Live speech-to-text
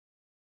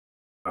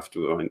have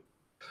to.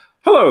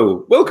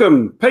 Hello,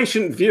 welcome,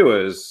 patient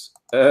viewers.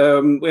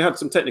 We had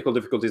some technical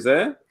difficulties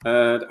there.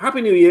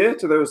 Happy New Year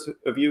to those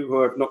of you who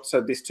have not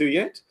said this to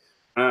yet.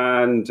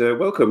 And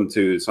welcome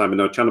to Simon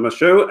no茶の間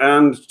show.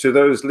 And to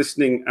those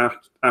listening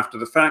after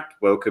the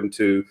fact, welcome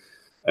to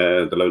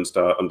the Lone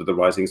Star Under the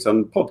Rising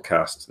Sun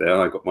podcast.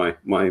 There, I got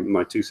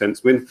my 2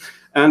 cents win.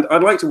 And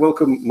I'd like to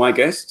welcome my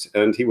guest,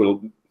 and he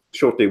will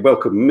shortly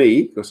welcome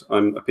me because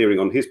I'm appearing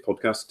on his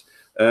podcast.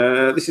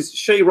 This is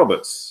Shea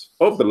Roberts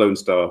of the Lone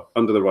Star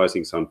Under the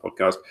Rising Sun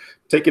podcast.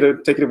 Take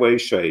it away,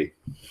 Shea.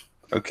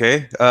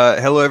 Okay.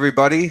 Hello,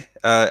 everybody.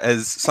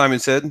 As Simon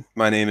said,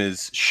 my name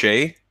is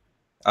Shea.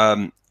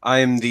 I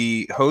am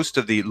the host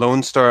of the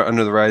Lone Star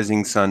Under the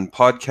Rising Sun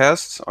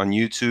podcast on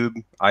YouTube,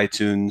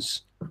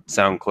 iTunes,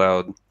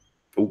 SoundCloud.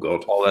 Oh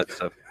God, all that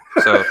stuff.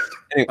 So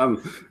anyway.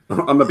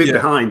 I'm a bit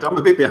behind.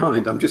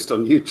 I'm just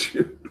on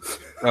YouTube.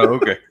 Oh,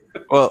 okay.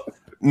 Well,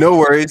 no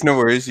worries.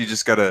 You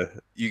just gotta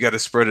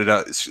spread it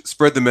out,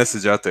 spread the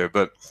message out there.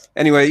 But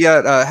anyway,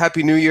 yeah.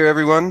 Happy New Year,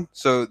 everyone.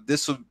 So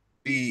this will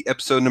be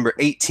episode number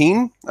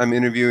 18. I'm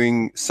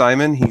interviewing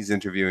Simon. He's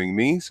interviewing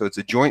me. So it's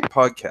a joint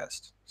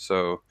podcast.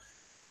 So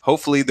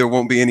hopefully there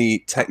won't be any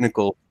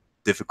technical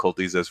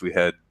difficulties as we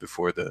had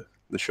before the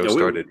show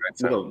started.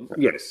 Right? Well,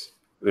 yes.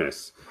 Yeah.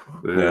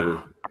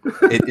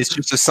 It's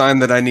just a sign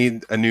that I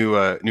need a new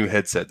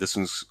headset. This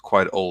one's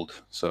quite old,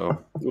 so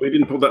we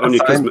didn't put that on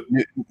your Christmas.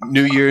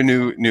 New year,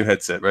 new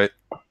headset, right?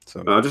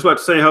 So I'd just like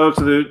to say hello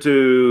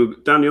to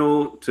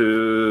Daniel,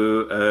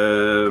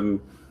 to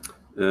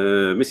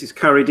Mrs.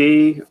 Carrie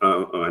D.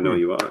 I know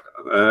you are.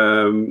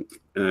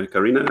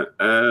 Karina.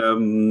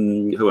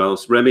 Who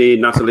else? Remy,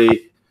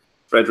 Natalie,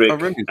 Frederick,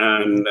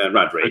 and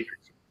Radri.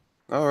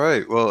 All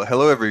right. Well,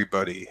 hello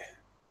everybody.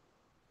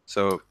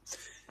 So,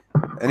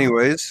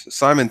 anyways,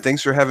 Simon,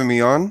 thanks for having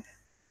me on.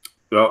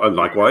 Well,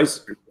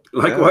 likewise.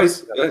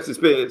 Yes,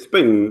 it's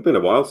been a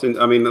while since.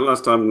 I mean, the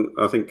last time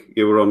I think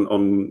you were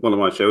on one of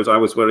my shows, I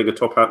was wearing a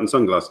top hat and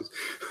sunglasses.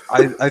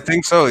 I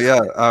think so. Yeah.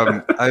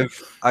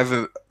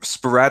 I've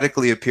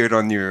sporadically appeared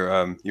on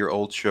your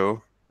old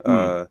show,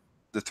 The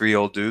Three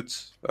Old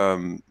Dudes,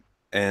 and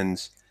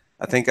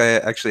I think I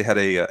actually had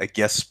a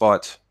guest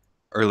spot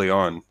early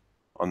on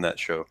that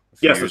show.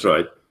 Yes, that's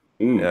right.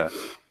 Yeah.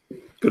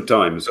 Good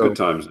times.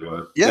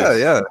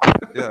 Yeah.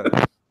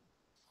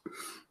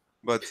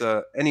 But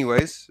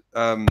anyways,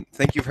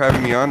 thank you for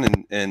having me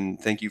on, and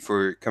thank you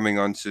for coming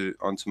onto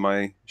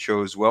my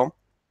show as well.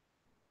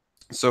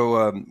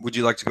 So, would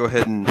you like to go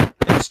ahead and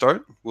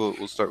start?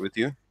 We'll start with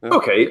you. Yeah.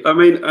 Okay. I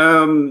mean,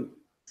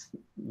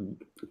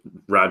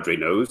 Radri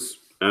knows,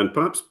 and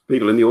perhaps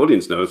people in the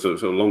audience know, so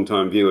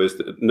long-time viewers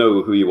that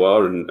know who you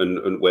are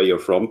and where you're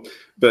from.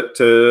 But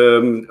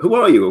who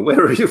are you and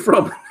where are you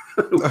from?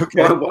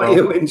 Okay. Why are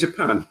you in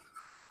Japan?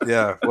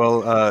 Yeah.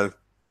 Well,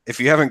 if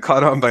you haven't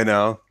caught on by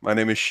now, my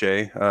name is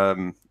Shea.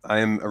 I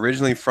am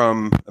originally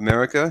from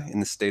America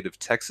in the state of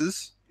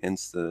Texas,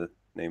 hence the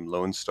name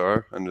Lone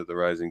Star Under the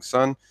Rising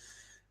Sun.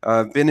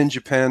 I've been in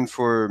Japan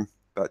for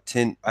about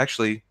 10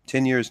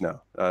 years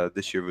now.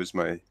 This year was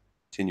my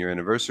 10-year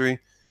anniversary,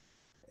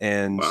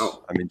 and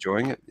wow. I'm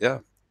enjoying it.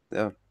 Yeah.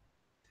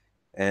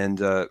 And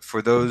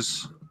for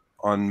those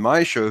on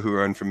my show who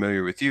are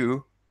unfamiliar with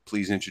you,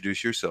 please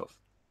introduce yourself.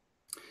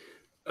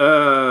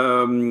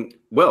 Well,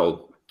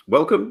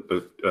 welcome.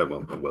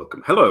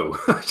 Welcome. Hello,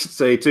 I should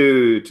say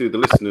to the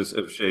listeners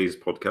of Shea's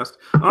podcast.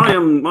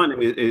 My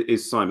name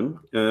is Simon,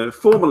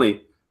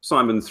 formerly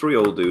Simon Three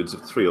Old Dudes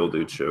of Three Old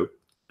Dudes show,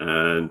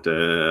 and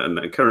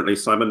currently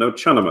Simon no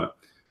茶の間,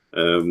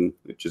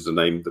 which is a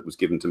name that was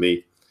given to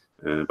me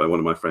by one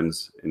of my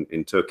friends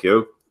in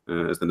Tokyo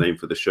as the name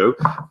for the show.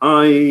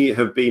 I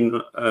have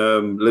been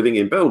living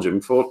in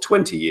Belgium for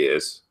 20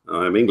 years.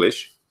 I'm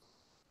English.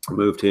 I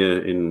moved here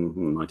in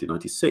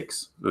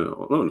 1996.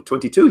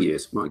 22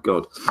 years. My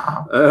God.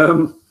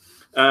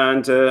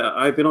 And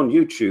I've been on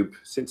YouTube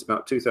since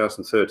about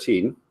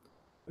 2013.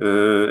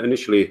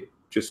 Initially,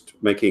 just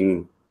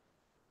making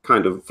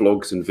kind of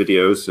vlogs and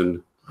videos,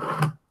 and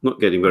not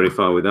getting very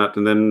far with that.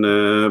 And then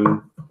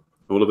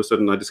all of a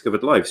sudden, I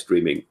discovered live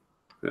streaming.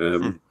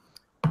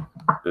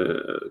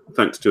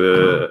 Thanks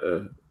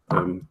to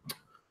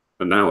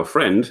now a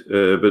friend,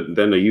 but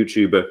then a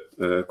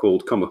YouTuber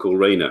called Comical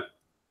Rainer,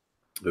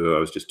 who I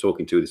was just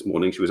talking to this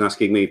morning. She was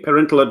asking me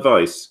parental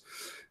advice,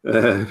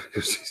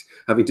 she's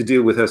having to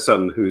deal with her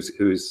son, who's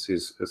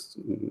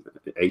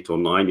 8 or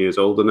 9 years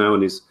older now,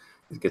 and is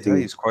getting.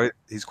 Yeah,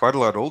 he's quite a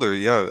lot older.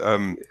 Yeah.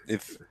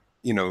 If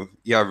you know,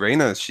 yeah,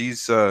 Reina,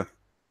 she's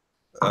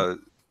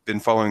been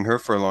following her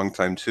for a long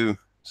time too.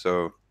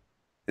 So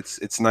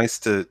it's nice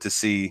to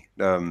see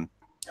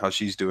how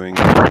she's doing,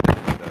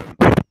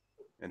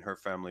 and her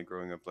family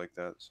growing up like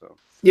that. So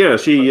yeah,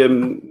 she's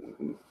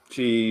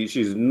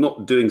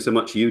not doing so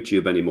much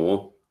YouTube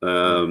anymore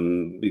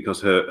because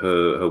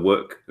her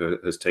work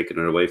has taken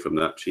her away from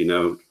that. She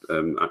now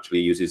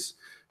actually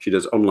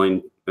does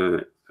online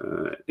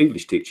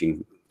English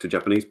teaching to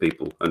Japanese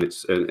people, and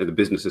the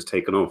business has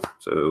taken off.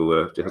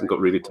 So she hasn't got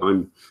really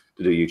time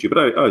to do YouTube,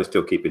 but I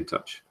still keep in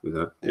touch with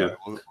her. Yeah,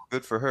 well,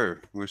 good for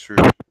her. Wish her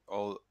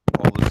all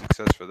the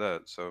success for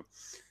that. So,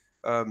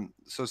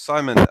 so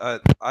Simon, I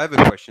have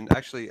a question.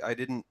 Actually, I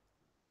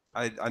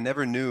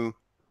never knew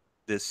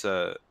this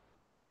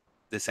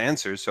this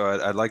answer, so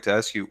I'd like to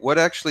ask you, what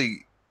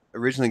actually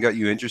originally got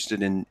you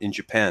interested in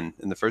Japan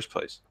in the first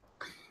place?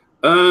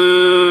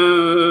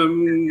 Because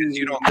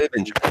you don't live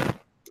in Japan.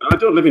 I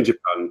don't live in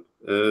Japan.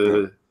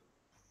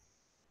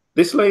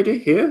 This lady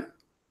here,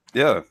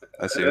 Yeah,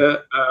 I see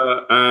her.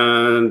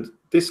 and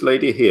this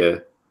lady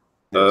here,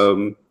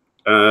 Yes.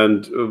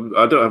 and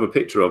I don't have a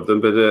picture of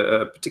them, but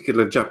a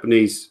particular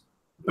Japanese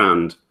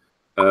band.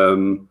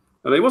 And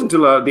it wasn't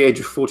until the age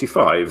of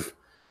 45,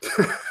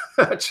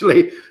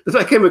 actually, that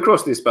I came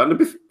across this band.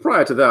 And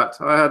prior to that,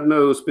 I had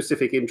no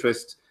specific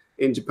interest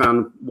in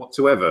Japan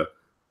whatsoever.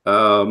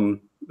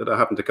 But I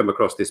happened to come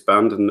across this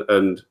band,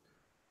 and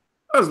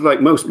as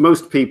like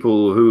most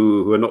people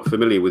who are not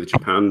familiar with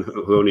Japan,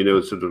 who only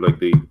know sort of like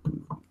the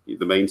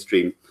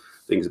mainstream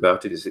things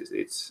about it,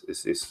 it's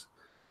this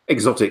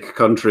exotic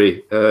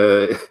country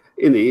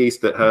in the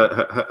east that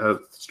have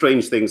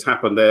strange things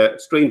happen there,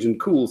 strange and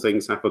cool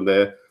things happen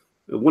there.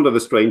 One of the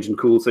strange and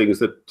cool things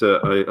that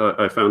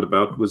I found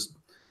about was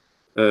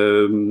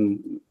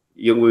young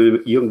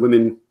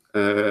women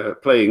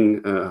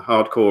playing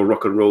hardcore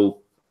rock and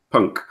roll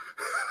punk.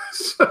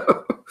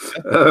 So,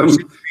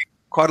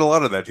 quite a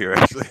lot of that here,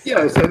 actually.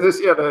 Yeah,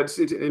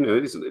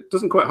 it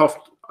doesn't quite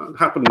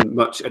happen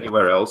much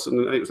anywhere else, and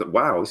it was like,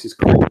 wow, this is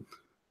cool.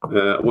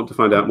 I want to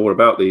find out more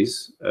about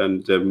these,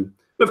 and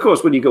of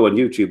course, when you go on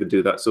YouTube and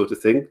do that sort of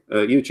thing,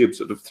 YouTube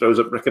sort of throws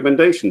up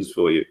recommendations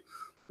for you.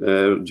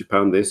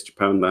 Japan this,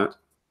 Japan that,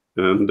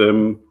 and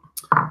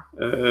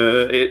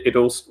it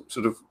all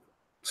sort of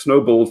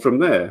snowballed from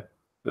there.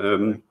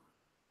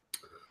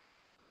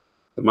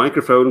 The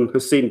microphone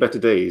has seen better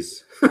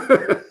days,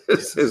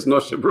 says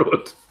Nosh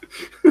Abroad.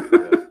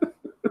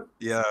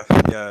 Yeah.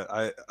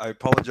 I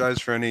apologize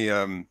for any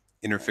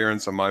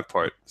interference on my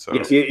part. So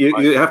yes,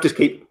 you have to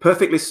keep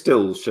perfectly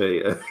still,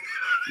 Shea.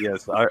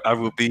 Yes, I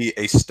will be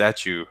a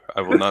statue.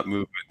 I will not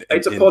move.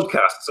 It's a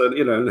podcast, so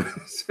you know.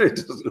 So it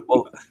doesn't.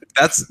 Well,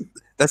 that's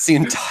the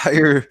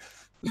entire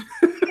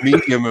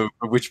medium of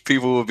which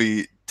people will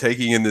be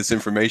taking in this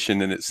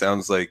information, and it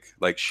sounds like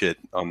shit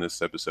on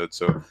this episode.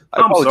 So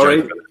I'm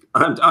sorry.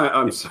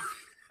 I'm sorry.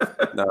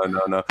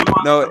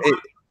 No.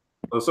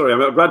 Oh,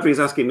 sorry. Bradley's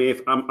asking me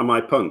if am I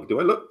punk? Do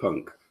I look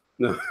punk?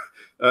 No.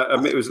 I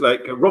mean, it was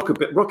like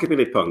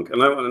rockabilly punk,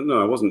 and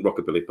I wasn't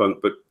rockabilly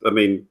punk, but I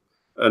mean,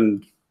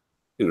 and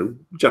you know,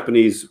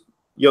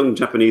 young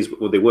Japanese,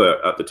 well, they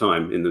were at the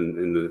time in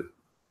the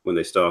when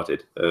they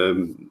started.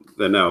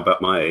 They're now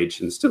about my age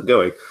and still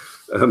going,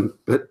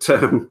 but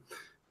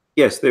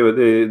yes, they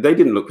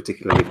didn't look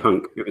particularly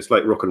punk. It was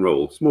like rock and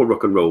roll. It's more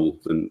rock and roll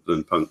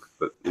than punk,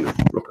 but you know,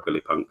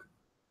 rockabilly punk.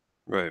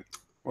 Right.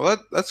 Well,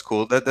 that's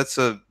cool. That's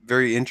a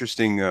very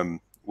interesting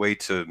way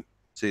to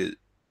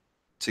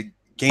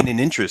gain an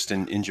interest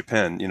in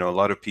Japan. You know, a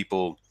lot of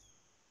people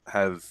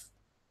have,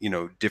 you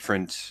know,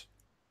 different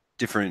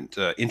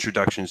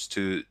introductions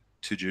to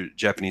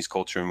Japanese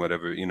culture and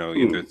whatever, you know,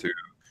 either through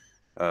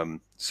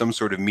some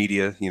sort of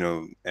media, you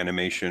know,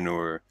 animation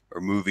or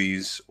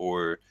movies,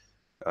 or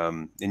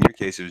in your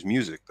case it was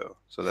music, though.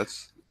 So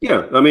that's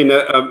I mean,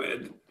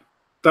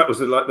 that was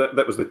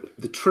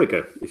the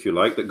trigger, if you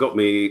like, that got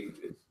me.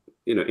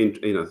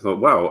 I thought,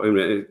 wow, I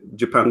mean,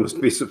 Japan must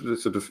be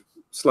sort of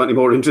slightly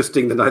more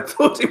interesting than I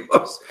thought it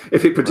was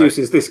if it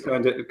produces this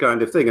kind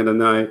of thing. And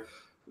then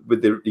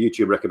with the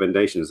YouTube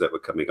recommendations that were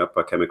coming up,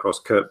 I came across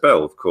Kurt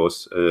Bell, of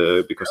course,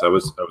 because I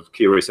was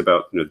curious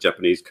about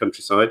Japanese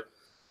countryside,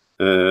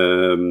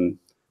 and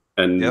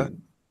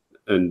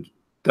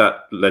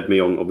that led me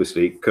on.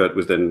 Obviously, Kurt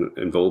was then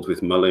involved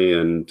with Mully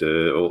and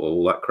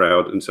all that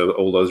crowd, and so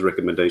all those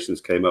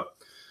recommendations came up,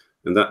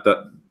 and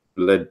that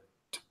led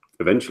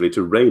eventually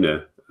to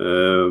Rainer,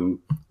 and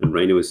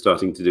Rainer was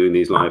starting to doing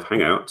these live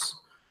hangouts,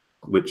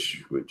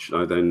 which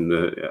I then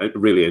I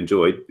really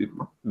enjoyed,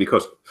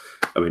 because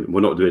I mean,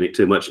 we're not doing it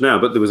too much now,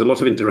 but there was a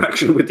lot of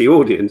interaction with the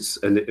audience,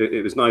 and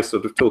it was nice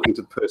sort of talking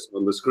to the person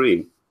on the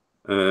screen.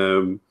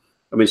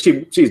 I mean,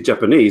 she's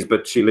Japanese,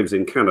 but she lives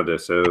in Canada,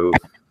 so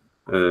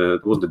there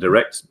wasn't a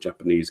direct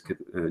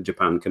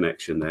Japan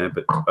connection there.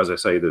 But as I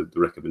say, the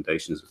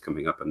recommendations are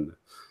coming up, and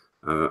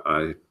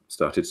I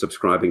started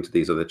subscribing to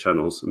these other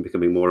channels and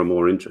becoming more and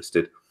more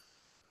interested.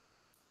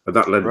 But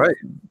that led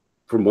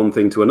from one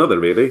thing to another,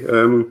 really.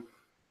 You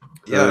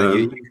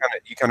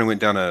kind of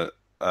went down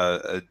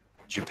a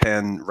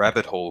Japan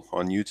rabbit hole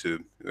on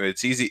YouTube.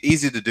 It's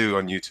easy to do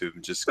on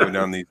YouTube, just go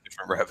down these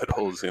different rabbit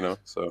holes, you know.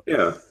 So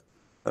yeah.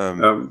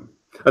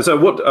 And so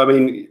what I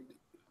mean,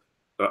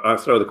 I'll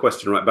throw the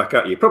question right back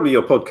at you. Probably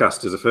your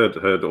podcasters have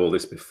heard all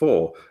this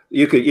before.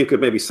 You could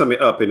maybe sum it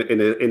up in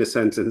a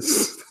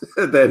sentence.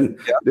 Then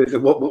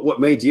what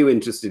made you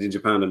interested in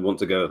Japan and want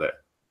to go there?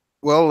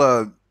 Well,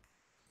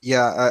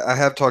 I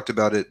have talked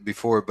about it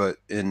before, but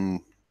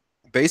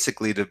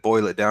basically to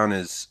boil it down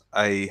is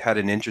I had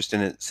an interest in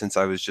it since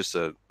I was just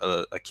a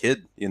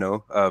kid. You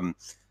know, I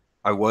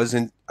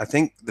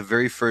think the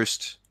very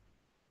first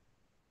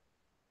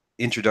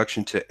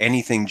introduction to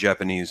anything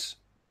Japanese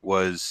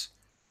was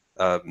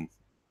a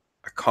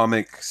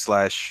comic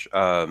slash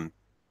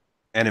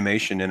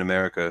animation in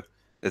America.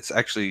 It's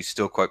actually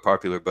still quite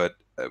popular, but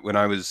when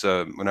I was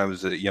a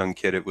young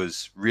kid, it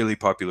was really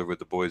popular with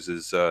the boys.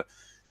 Is the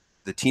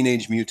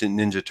Teenage Mutant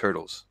Ninja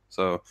Turtles.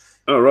 So,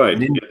 oh right,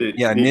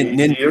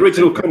 the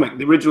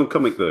original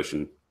comic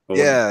version.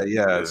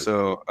 Yeah.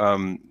 So,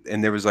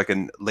 and there was like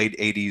a late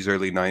 '80s,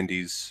 early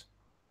 '90s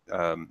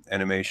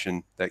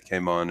animation that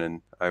came on,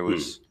 and I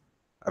was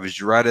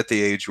right at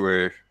the age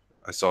where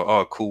I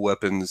saw cool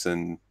weapons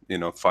and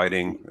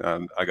fighting.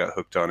 I got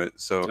hooked on it.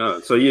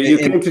 So, so you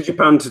came to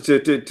Japan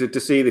to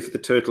see if the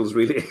turtles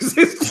really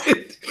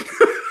existed.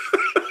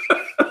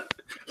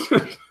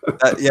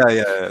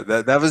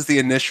 That was the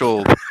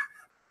initial,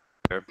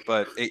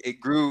 but it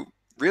grew.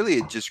 Really,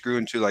 it just grew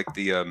into like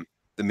the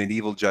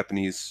medieval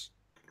Japanese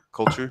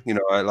culture.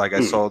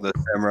 I saw the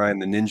samurai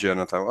and the ninja, and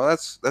I thought, well,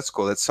 that's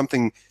cool. That's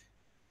something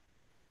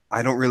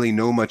I don't really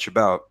know much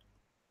about.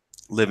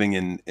 Living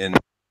in.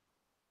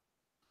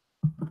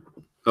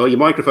 Oh, your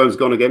microphone's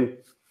gone again.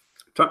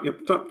 Tap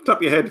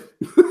your head.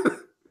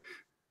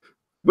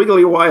 Wiggle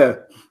your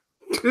wire.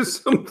 Do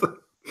something.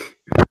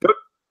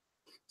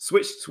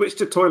 Switch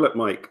to toilet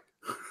mic.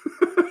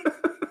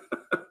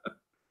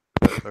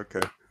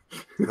 Okay,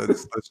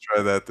 let's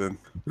try that then.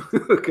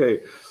 Okay,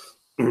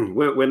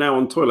 we're now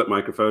on toilet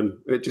microphone.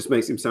 It just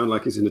makes him sound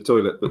like he's in the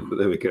toilet, but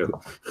there we go.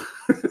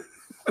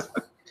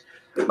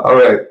 All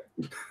right,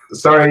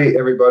 sorry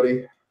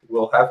everybody.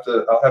 I'll have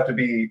to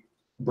be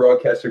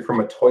broadcasting from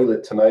a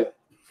toilet tonight.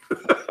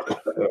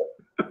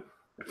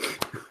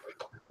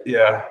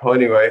 Yeah. Well,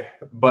 anyway,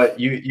 but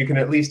you can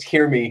at least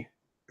hear me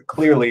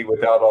clearly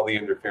without all the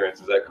interference.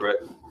 Is that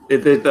correct?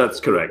 That's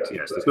correct.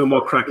 Yes. There's no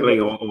more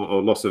crackling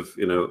or loss of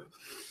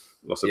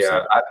loss of yeah.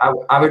 sound.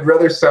 I would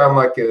rather sound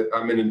like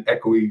I'm in an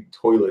echoey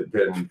toilet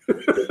than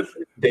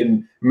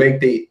make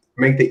the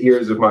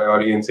ears of my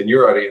audience and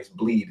your audience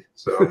bleed.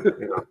 So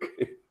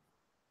Okay.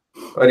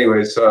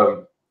 Anyways,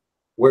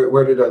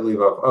 where did I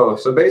leave off? Oh,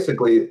 so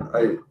basically,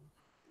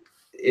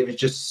 it was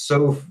just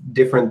so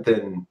different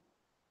than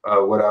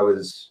what I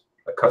was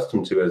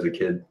accustomed to as a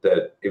kid,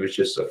 that it was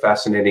just a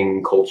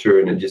fascinating culture,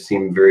 and it just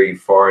seemed very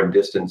far and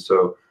distant.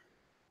 So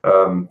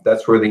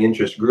that's where the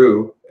interest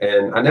grew,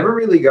 and I never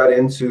really got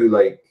into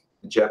like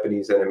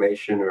Japanese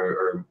animation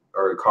or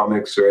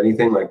comics or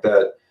anything like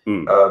that.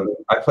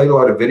 I played a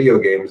lot of video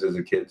games as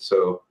a kid,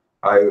 so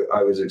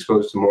I was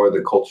exposed to more of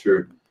the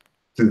culture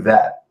through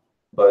that.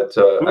 But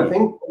I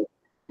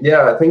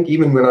think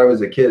even when I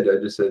was a kid, I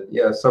just said,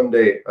 yeah,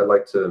 someday I'd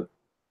like to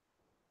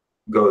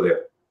go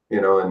there,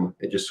 and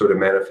it just sort of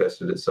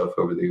manifested itself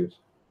over the years.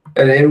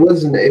 And it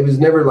was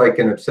never like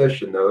an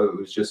obsession, though. It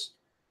was just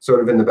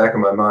sort of in the back of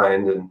my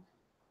mind. And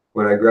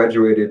when I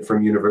graduated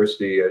from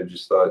university, I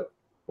just thought,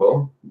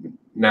 well,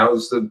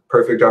 now's the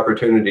perfect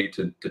opportunity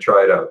to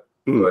try it out.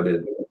 So I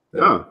did.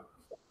 Yeah.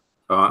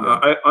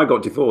 I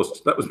got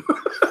divorced. That was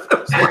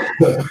my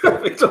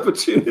perfect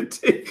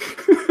opportunity.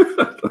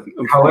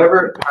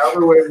 However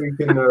way we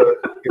can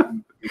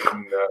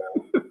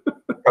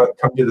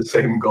come to the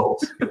same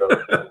goals.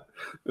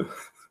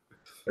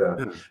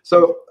 Yeah.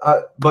 So,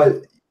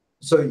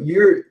 so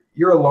you're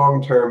a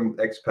long-term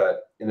expat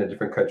in a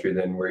different country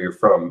than where you're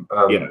from.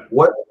 Yeah.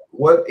 What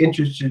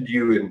interested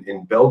you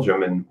in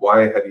Belgium, and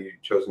why have you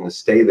chosen to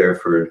stay there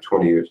for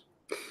 20 years?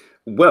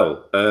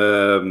 Well,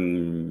 I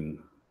mean,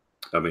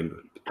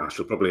 I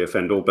shall probably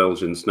offend all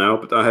Belgians now,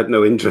 but I had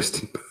no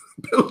interest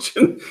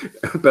in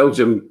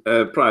Belgium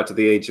prior to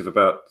the age of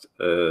about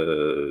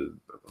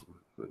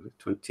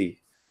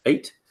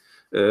 28.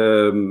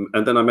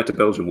 And then I met a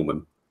Belgian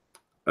woman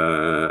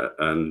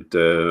and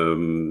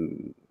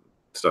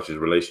started a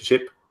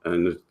relationship.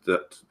 And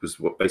that was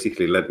what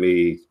basically led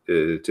me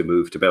to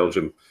move to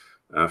Belgium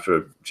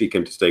after she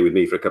came to stay with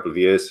me for a couple of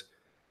years.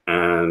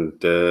 And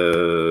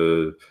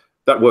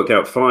that worked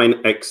out fine,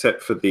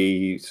 except for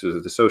the sort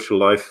of the social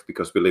life,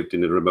 because we lived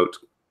in a remote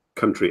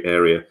country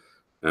area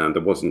and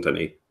there wasn't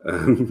any.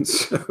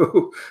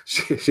 So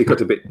she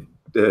got a bit,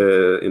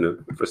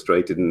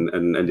 frustrated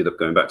and ended up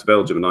going back to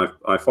Belgium, and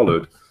I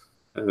followed.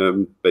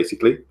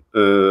 Basically,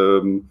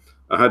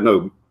 I had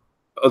no,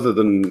 other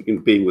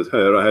than being with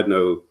her, I had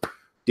no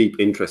deep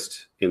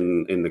interest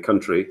in the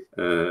country.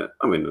 I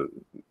mean,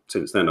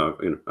 since then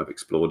I've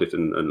explored it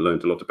and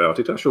learned a lot about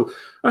it. I shall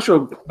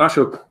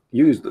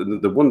use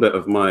the wonder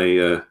of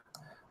my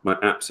my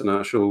apps, and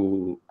I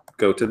shall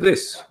go to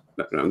this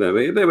background. There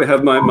we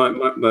have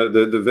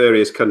the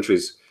various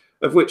countries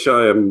of which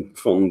I am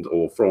fond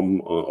or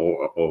from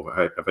or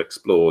have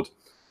explored.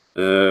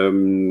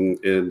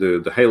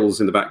 The hills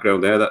in the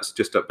background there, that's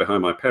just up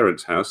behind my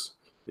parents' house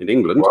in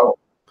England. Wow.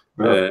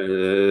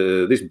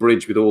 Yeah. This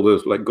bridge with all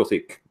those like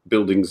Gothic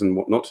buildings and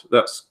whatnot,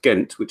 that's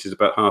Ghent, which is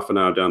about half an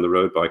hour down the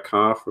road by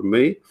car from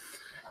me.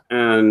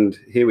 And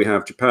here we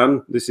have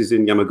Japan. This is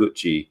in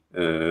Yamaguchi.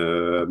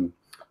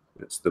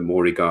 It's the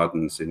Mori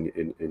Gardens in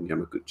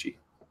Yamaguchi.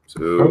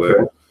 So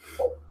okay.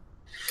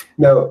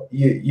 Now,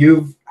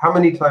 how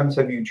many times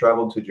have you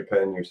traveled to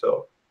Japan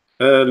yourself?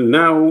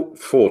 Now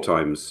 4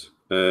 times,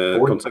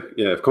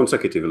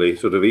 consecutively,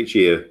 sort of each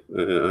year.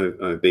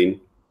 I've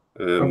been.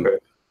 Okay.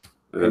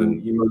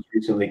 And you most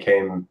recently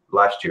came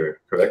last year,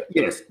 correct?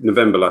 Yes,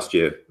 November last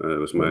year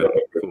was my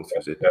 4th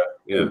visit.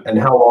 Yeah. And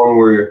how long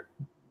were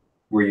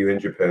you in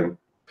Japan?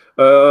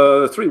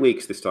 3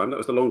 weeks this time. That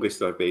was the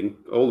longest I've been.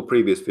 All the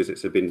previous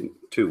visits have been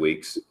 2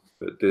 weeks,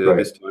 but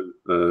this time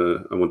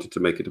I wanted to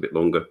make it a bit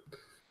longer.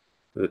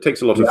 It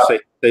takes a lot of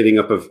saving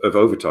up of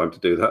overtime to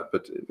do that,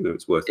 but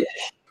it's worth it.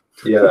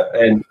 Yeah,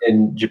 and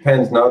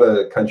Japan's not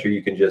a country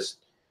you can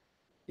just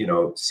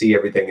see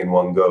everything in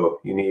one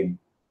go. You need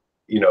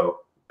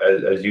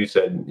as you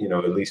said,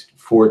 at least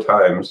 4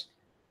 times,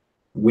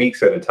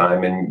 weeks at a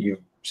time, and you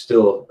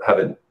still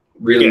haven't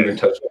really even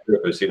touched the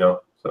surface, So.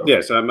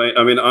 Yes, I mean,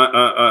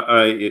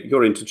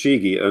 you're in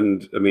Tochigi,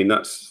 and I mean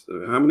that's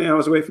how many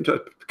hours away from? A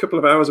couple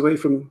of hours away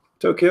from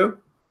Tokyo.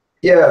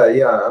 Yeah,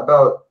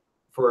 about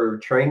for a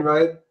train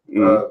ride,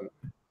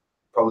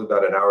 probably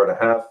about an hour and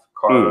a half.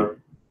 Car,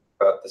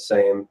 about the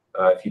same.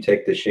 If you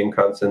take the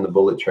Shinkansen, the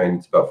bullet train,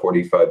 it's about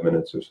 45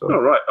 minutes or so. Oh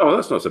right. Oh,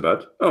 that's not so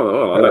bad. Oh,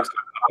 well, 100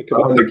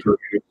 kilometers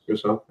or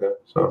so. Yeah.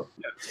 So.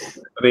 Yeah.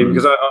 I mean,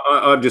 because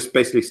I've just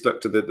basically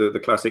stuck to the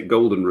classic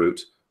golden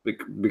route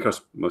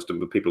because most of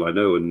the people I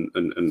know and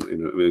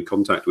in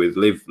contact with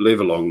live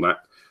along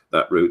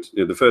that route.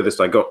 The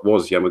furthest I got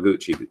was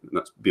Yamaguchi, and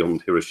that's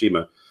beyond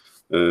Hiroshima.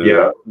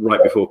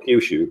 Right before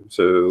Kyushu.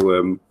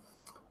 So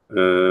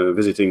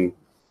visiting.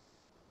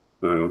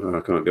 Oh, I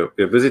can't go.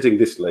 Yeah, visiting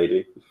this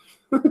lady.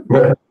 You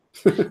got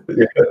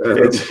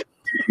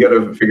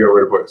to figure out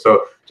where to put it.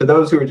 So, to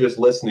those who are just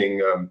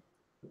listening,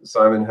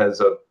 Simon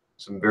has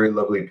some very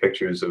lovely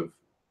pictures of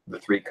the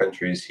 3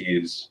 countries he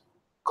is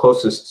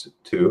closest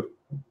to,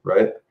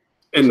 right?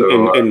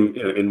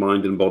 In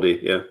mind and body,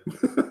 yeah.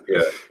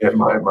 In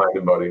mind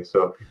and body.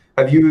 So,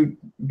 have you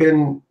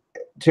been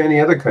to any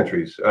other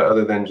countries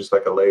other than just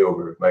like a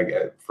layover,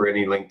 like for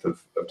any length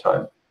of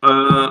time?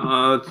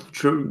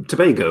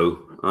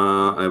 Tobago.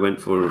 I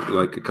went for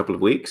like a couple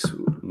of weeks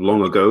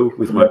long ago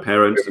with my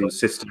parents and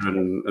sister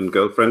and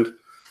girlfriend.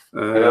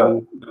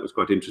 That was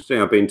quite interesting.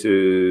 I've been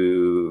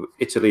to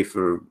Italy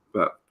for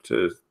about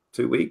 2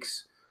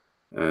 weeks.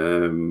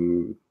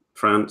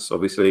 France,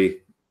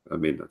 obviously. I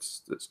mean,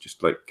 that's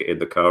just like get in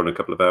the car in a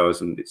couple of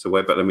hours and it's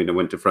away. But I mean, I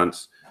went to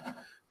France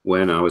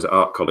when I was at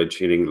art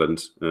college in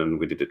England, and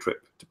we did a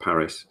trip to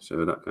Paris.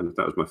 So that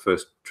was my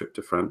first trip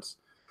to France.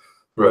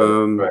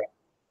 Right.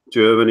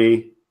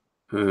 Germany.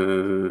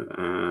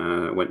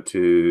 Went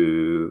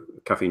to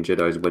Caffeine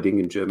Jedi's wedding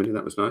in Germany.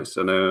 That was nice.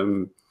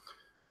 And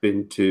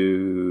been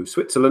to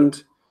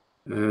Switzerland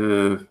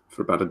for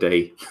about a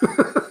day.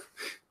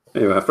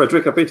 Anyway,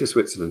 Frederick, I've been to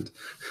Switzerland.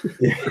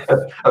 Yeah,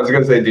 I was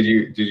going to say, did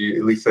you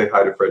at least say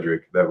hi to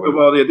Frederick?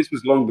 Well, yeah, this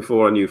was long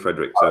before I knew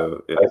Frederick.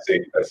 So yeah.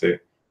 I see.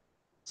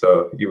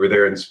 So you were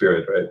there in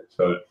spirit, right?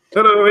 So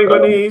hello,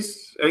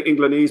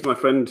 Englandese, my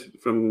friend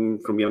from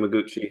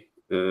Yamaguchi.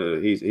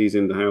 He's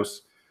in the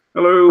house.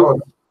 Hello.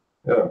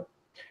 Oh,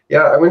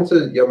 yeah. I went to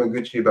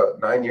Yamaguchi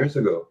about 9 years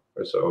ago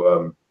or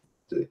so.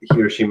 To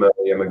Hiroshima,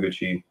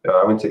 Yamaguchi.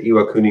 I went to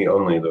Iwakuni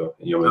only though.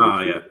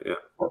 Yamaguchi. Yeah.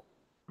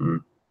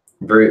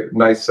 Very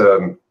nice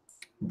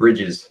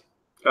bridges.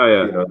 Oh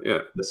yeah, yeah.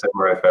 The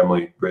Samurai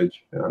Family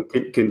Bridge. Yeah.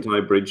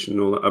 Kintai Bridge and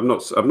all that.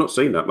 I've not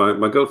seen that.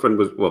 My girlfriend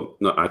was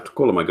I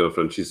call her my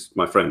girlfriend. She's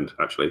my friend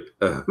actually.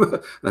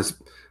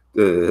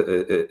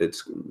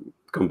 It's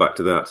come back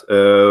to that.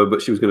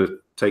 But she was going to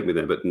take me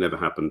there, but it never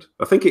happened.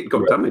 I think it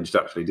got damaged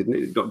actually, didn't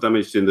it? It got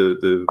damaged in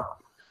the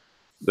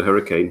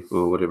hurricane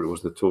or whatever it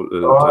was. The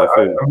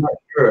typhoon. I'm not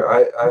sure.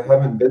 I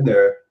haven't been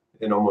there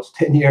in almost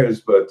 10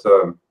 years, but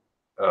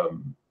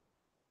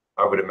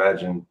I would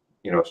imagine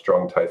a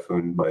strong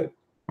typhoon might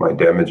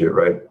damage it,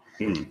 right?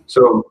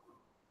 So,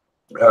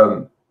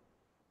 a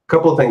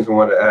couple of things we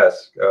wanted to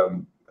ask.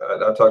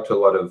 I talked to a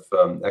lot of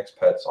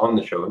expats on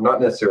the show,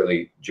 not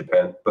necessarily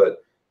Japan,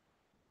 but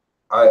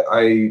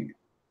I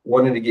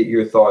wanted to get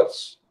your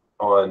thoughts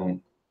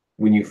on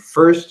when you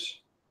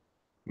first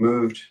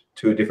moved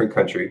to a different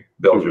country,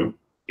 Belgium,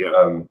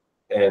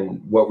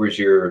 and what was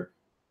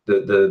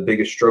the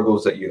biggest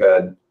struggles that you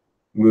had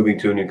moving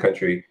to a new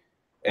country,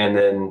 and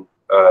then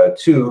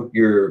 2,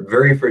 your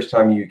very first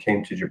time you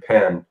came to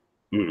Japan,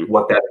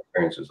 what that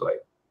experience was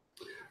like.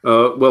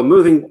 Well,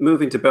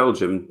 moving to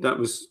Belgium, that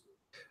was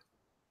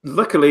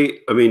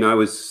luckily. I mean, I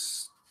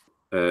was,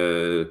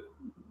 not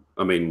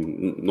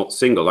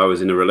single. I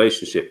was in a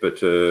relationship, but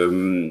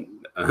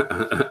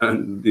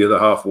and the other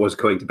half was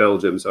going to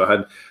Belgium. So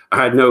I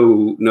had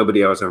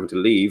nobody I was having to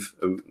leave.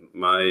 We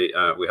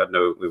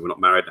were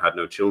not married. I had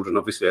no children,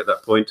 obviously, at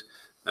that point,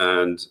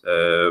 and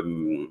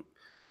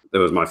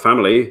there was my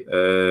family,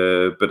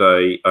 but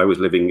I was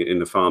living in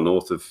the far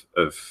north of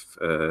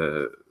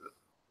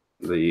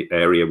the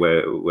area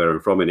where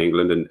I'm from in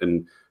England,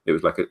 and it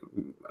was like an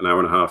hour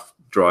and a half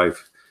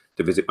drive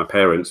to visit my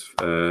parents,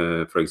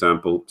 for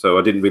example. So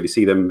I didn't really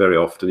see them very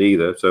often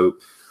either. So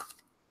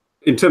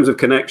in terms of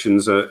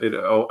connections,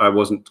 I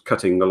wasn't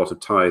cutting a lot of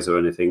ties or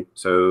anything.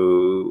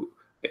 So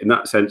in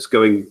that sense,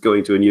 going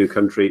to a new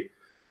country,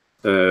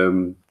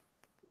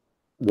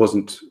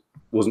 wasn't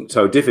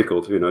so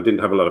difficult. You know, I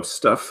didn't have a lot of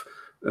stuff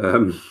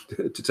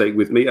to take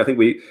with me. I think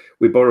we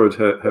borrowed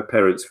her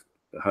parents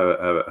have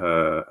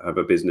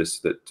a business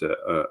that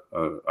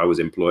I was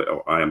employed,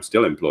 or I am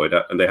still employed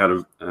at, and they had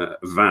a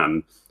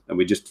van,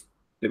 and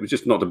it was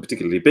just not a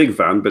particularly big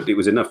van, but it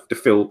was enough to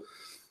fill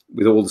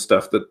with all the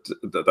stuff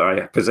that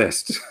I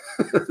possessed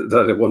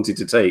that I wanted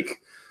to take.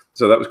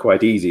 So that was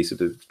quite easy,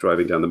 sort of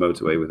driving down the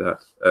motorway with that.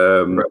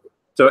 Right.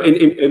 So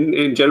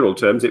in general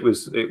terms, it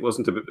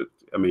wasn't a bit.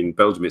 I mean,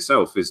 Belgium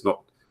itself is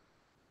not.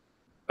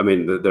 I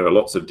mean, there are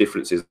lots of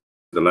differences.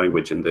 The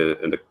language and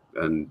the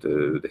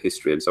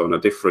history and so on are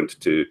different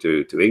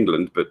to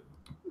England, but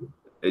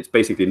it's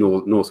basically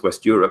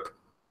Northwest Europe,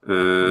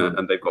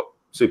 and they've got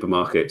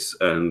supermarkets,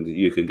 and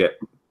you can get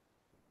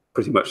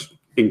pretty much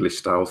English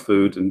style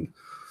food and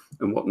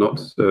whatnot.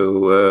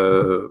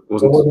 So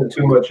wasn't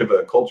too much of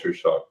a culture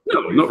shock.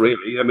 No, not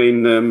really. I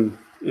mean,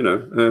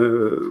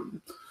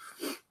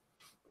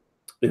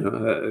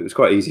 it was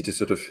quite easy to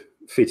sort of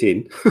fit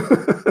in.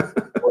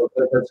 Well,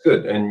 that's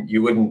good. And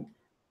you wouldn't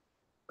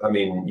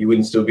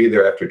still be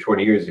there after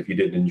 20 years if you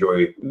didn't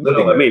enjoy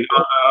living there. I mean,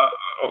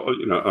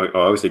 I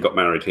obviously got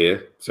married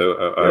here, so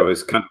I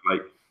was kind of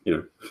like,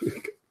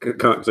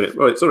 can't say,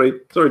 right,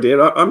 sorry,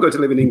 dear, I'm going to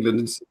live in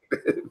England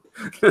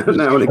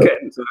now and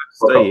again. So I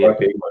stay here.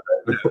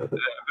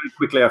 Very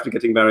quickly after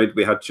getting married,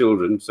 we had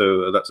children,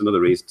 so that's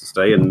another reason to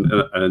stay, and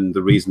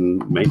the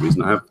main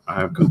reason I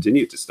have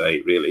continued to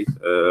stay, really.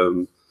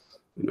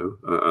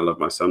 I love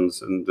my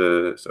sons, and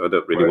so I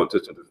don't really want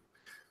to sort of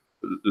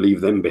leave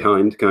them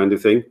behind, kind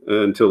of thing,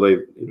 until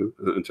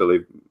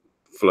they've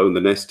flown the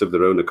nest of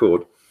their own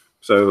accord.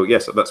 So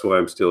yes, that's why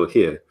I'm still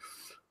here.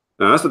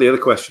 Now, as for the other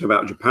question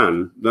about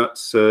Japan,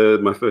 that's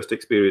my first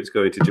experience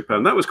going to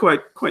Japan. That was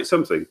quite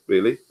something,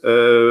 really.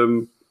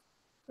 You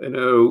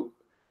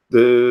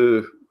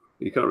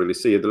can't really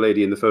see the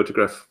lady in the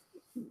photograph,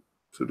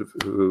 sort of,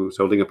 who's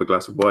holding up a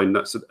glass of wine.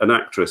 That's an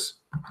actress,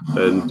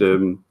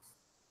 and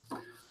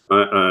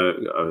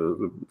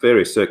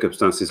various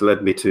circumstances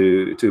led me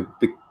to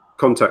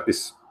contact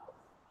this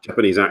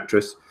Japanese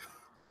actress,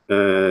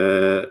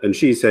 and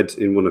she said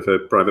in one of her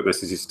private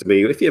messages to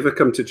me, "If you ever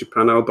come to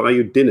Japan, I'll buy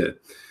you dinner."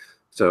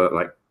 So,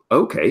 like,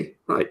 okay,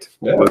 right.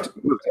 Yeah.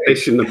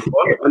 Motivation number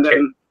one, and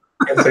then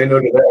can't say no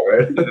to that,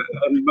 right?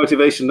 And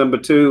motivation number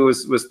two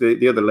was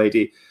the other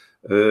lady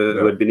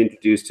who had been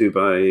introduced to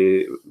by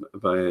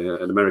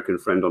an American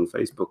friend on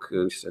Facebook,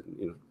 and she said,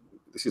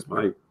 "This is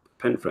my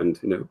pen friend,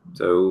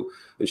 So,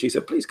 and she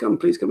said, please come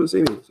and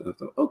see me." So I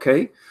thought,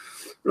 okay,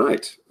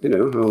 right,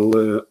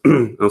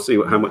 I'll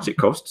see how much it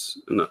costs,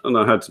 and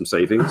I had some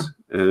savings,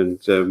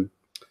 and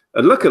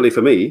luckily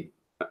for me,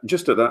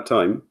 just at that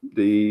time,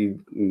 the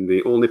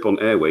All Nippon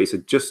Airways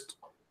had just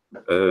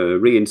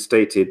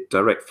reinstated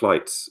direct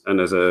flights,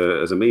 and as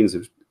a means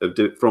of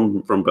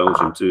from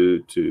Belgium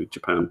to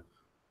Japan,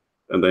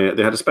 and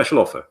they had a special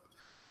offer,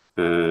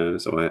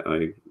 so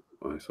I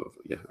sort of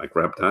I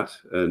grabbed that,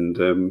 and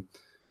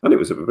it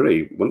was a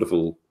very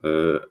wonderful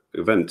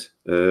event.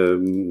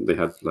 They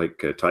had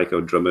like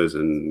taiko drummers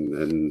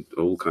and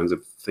all kinds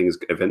of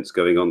events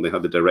going on. They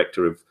had the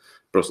director of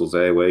Brussels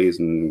Airways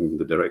and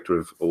the director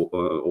of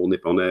All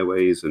Nippon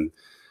Airways and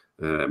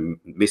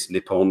Miss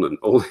Nippon and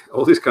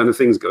all these kind of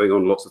things going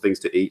on. Lots of things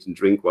to eat and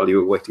drink while you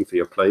were waiting for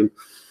your plane.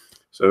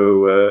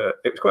 So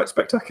it was quite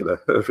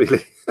spectacular,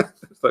 really.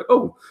 It's like,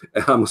 oh,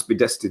 I must be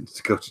destined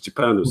to go to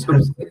Japan or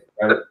something.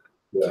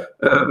 Yeah.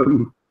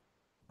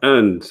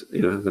 And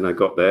then I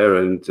got there,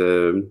 and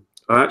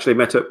I actually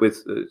met up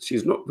with.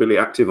 She's not really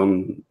active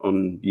on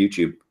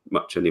YouTube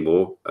much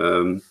anymore.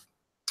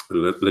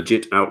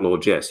 Legit Outlaw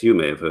Jess, you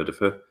may have heard of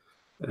her.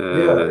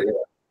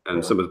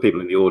 And some of the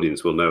people in the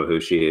audience will know who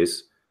she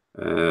is.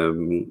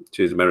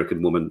 She's an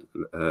American woman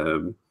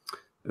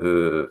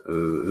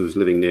who's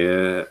living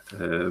near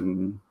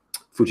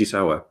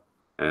Fujisawa,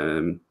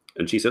 and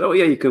she said, "Oh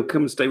yeah, you can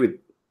come and stay with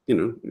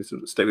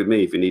stay with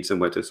me if you need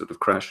somewhere to sort of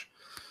crash."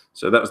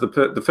 So that was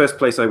the first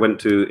place I went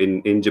to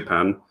in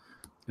Japan.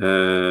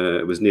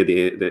 It was near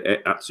the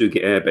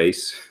Atsugi Air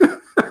Base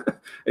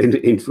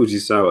in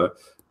Fujisawa,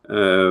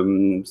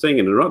 staying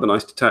in a rather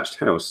nice detached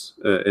house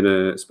in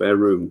a spare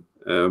room.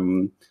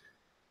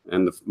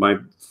 And my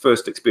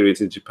first experience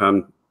in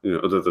Japan,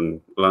 other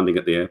than landing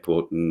at the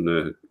airport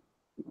and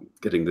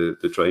getting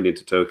the train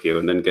into Tokyo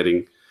and then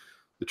getting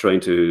the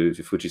train to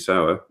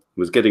Fujisawa,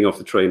 was getting off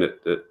the train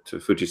to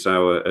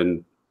Fujisawa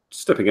and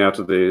stepping out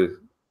of the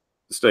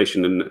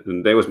station,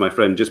 and there was my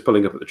friend just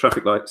pulling up at the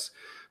traffic lights.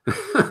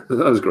 That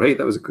was great.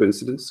 That was a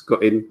coincidence.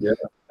 Got in. Yeah.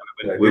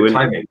 We went,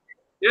 timing.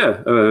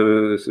 Yeah.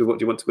 So what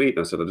do you want to eat?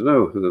 And I said, I don't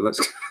know.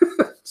 Let's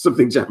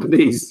something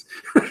Japanese.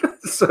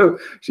 So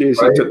she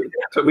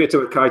took me to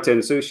a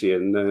kaiten sushi,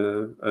 and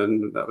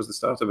that was the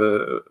start of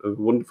a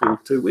wonderful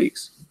 2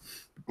 weeks.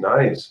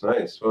 Nice.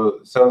 Well,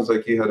 it sounds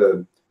like you had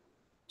a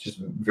just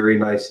very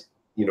nice,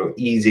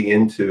 easing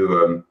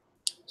into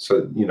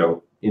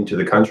into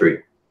the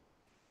country.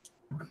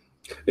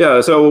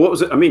 Yeah. So what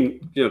was it? I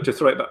mean, to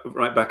throw it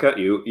right back at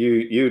you,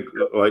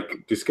 you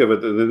like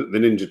discovered that the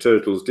Ninja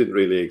Turtles didn't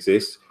really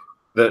exist.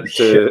 That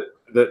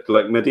that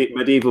like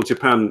medieval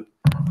Japan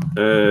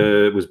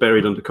was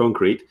buried under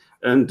concrete.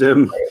 And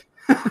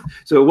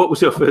so, what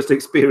was your first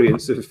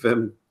experience of?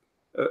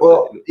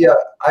 Well, yeah,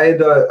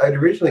 I'd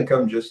originally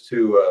come just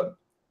to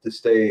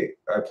stay.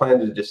 I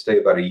planned to just stay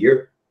about a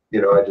year.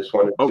 I just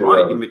wanted oh, to.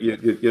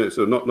 Right.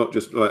 So not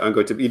just like I'm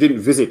going to. You didn't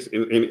visit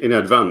in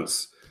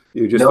advance.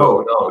 You just no,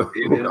 thought, no.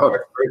 It was my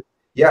first,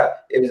 yeah,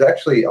 it was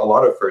actually a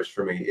lot of firsts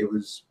for me. It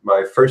was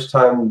my first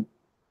time,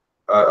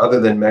 other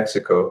than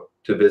Mexico,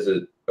 to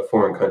visit a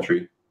foreign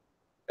country,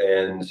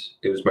 and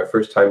it was my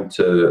first time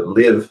to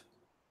live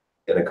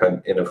in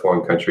a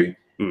foreign country,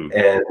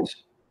 and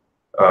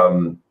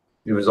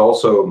it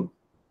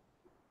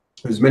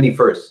was many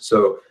firsts.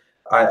 So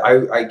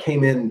I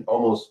came in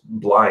almost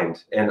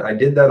blind, and I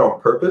did that on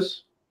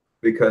purpose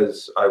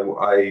because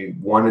I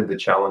wanted the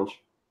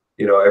challenge.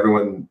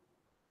 Everyone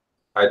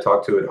I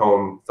talked to at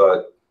home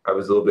thought I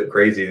was a little bit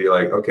crazy. They're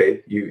like,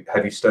 okay,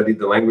 have you studied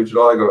the language at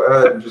all? I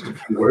go, just a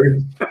few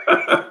words.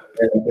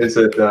 And they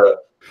said,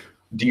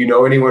 do you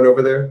know anyone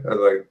over there? I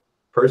was like,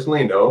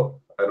 personally,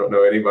 no, I don't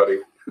know anybody.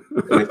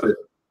 And they said,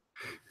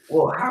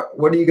 well,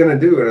 what are you going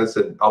to do? And I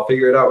said, I'll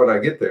figure it out when I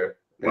get there.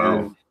 Wow.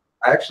 And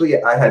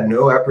actually, I had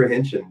no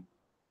apprehension,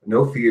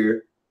 no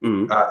fear.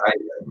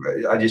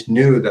 I just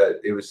knew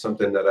that it was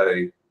something that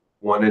I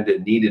wanted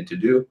and needed to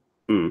do.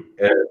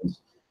 And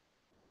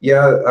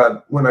yeah,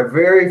 when the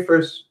very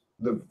first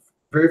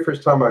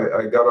time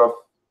I got off,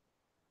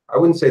 I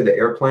wouldn't say the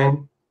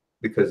airplane,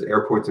 because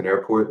airport's an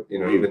airport.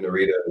 Even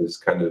Narita is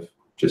kind of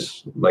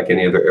just like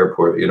any other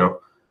airport.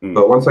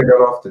 But once I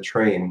got off the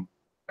train,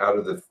 out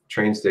of the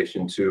train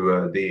station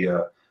to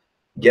the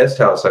guest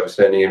house I was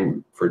standing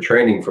in for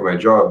training for my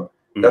job,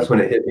 that's when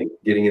it hit me,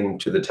 getting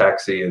into the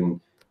taxi and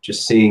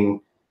just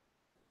seeing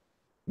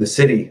the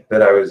city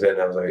that I was in.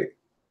 I was like,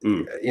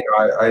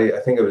 I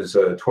think I was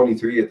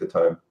 23 at the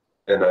time.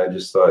 And I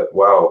just thought,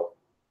 wow,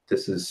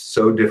 this is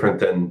so different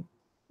than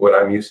what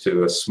I'm used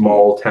to, a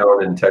small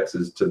town in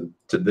Texas to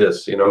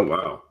this, Oh,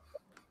 wow.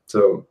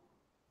 So,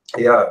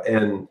 yeah.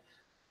 And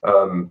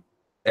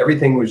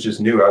everything was just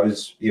new. I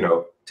was,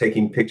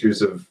 taking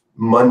pictures of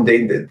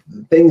mundane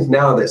things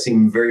now that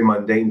seem very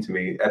mundane to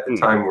me. At the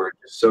time were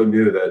just so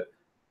new that,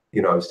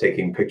 I was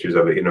taking pictures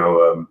of it,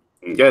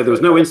 Yeah, there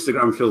was no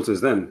Instagram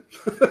filters then.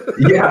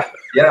 yeah.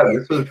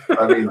 This was,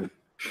 I mean,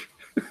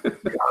 God,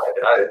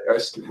 I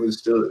was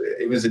still,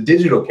 it was a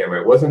digital camera.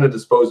 It wasn't a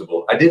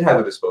disposable. I did have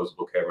a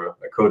disposable camera,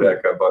 a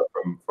Kodak I bought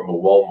from a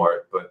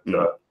Walmart, but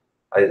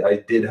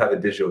I did have a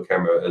digital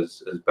camera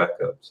as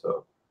backup.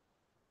 So,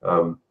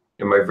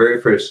 and my very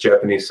first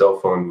Japanese cell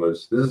phone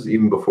this is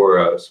even before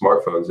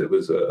smartphones. It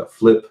was a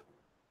flip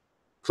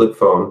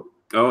phone.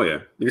 Oh yeah,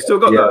 you still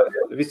got that?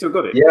 Have you still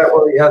got it? Yeah,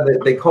 well, yeah.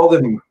 They call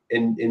them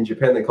in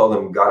Japan. They call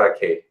them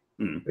garake.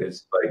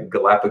 It's like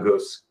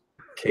Galapagos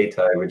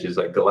Keitai, which is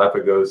like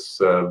Galapagos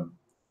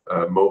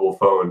mobile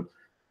phone,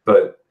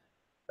 but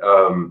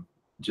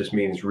just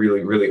means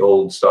really, really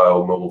old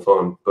style mobile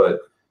phone. But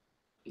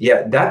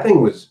yeah, that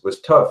thing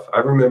was tough. I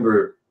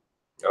remember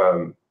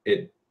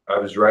I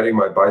was riding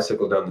my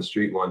bicycle down the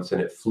street once,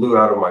 and it flew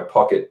out of my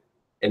pocket,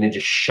 and it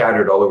just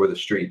shattered all over the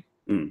street.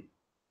 And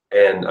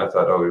I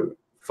thought, oh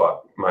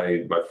fuck,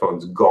 my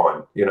phone's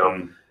gone,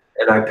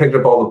 And I picked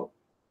up all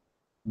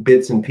the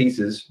bits and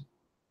pieces,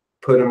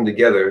 put them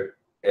together,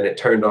 and it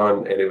turned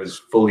on, and it was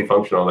fully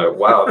functional. Like,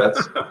 wow,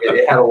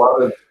 it had a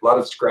lot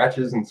of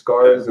scratches and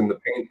scars, and the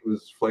paint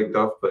was flaked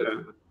off, but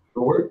it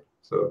worked.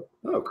 So,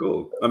 oh,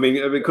 cool. I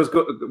mean, because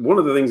one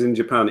of the things in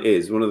Japan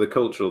is one of the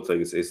cultural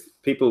things is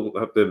people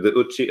have the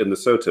uchi and the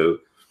soto,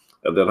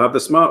 and they'll have the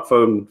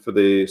smartphone for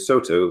the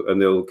soto,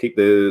 and they'll keep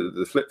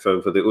the flip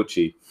phone for the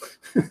uchi.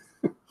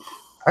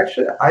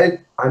 Actually, I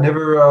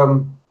never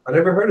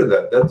heard of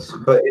that.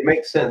 But it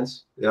makes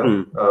sense.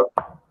 Yeah,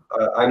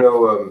 I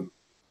know.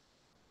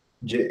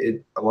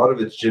 A lot of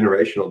it's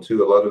generational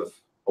too. A lot of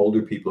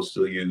older people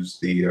still use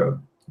the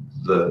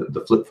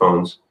flip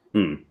phones,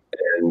 and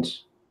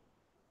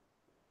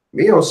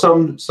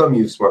some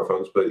use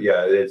smartphones, but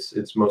yeah,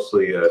 it's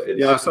mostly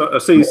yeah. So I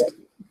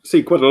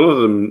see quite a lot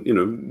of them,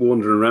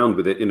 wandering around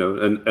with it,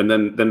 and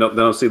then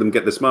I'll see them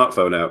get the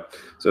smartphone out.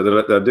 So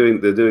they're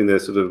doing their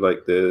sort of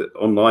like the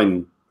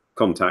online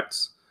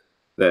contacts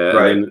there,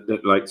 right. And then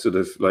like sort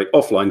of like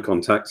offline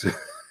contacts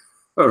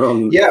are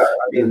on. Yeah,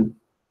 I mean,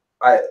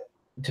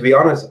 to be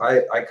honest,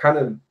 I kind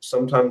of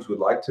sometimes would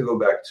like to go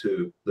back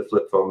to the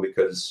flip phone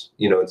because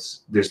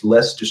there's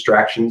less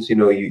distractions.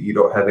 You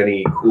don't have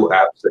any cool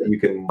apps that you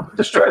can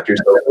distract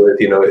yourself with.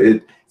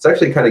 It's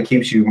actually kind of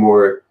keeps you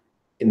more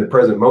in the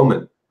present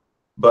moment.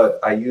 But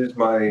I use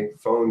my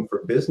phone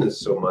for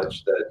business so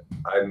much that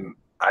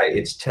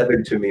it's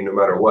tethered to me no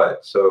matter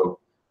what. So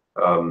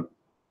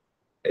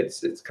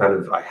it's kind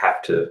of, I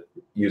have to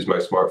use my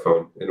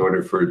smartphone in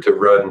order to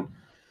run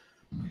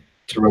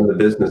the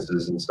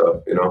businesses and stuff.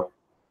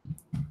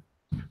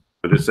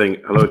 I'm just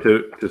saying hello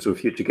to some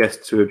future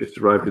guests who have just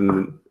arrived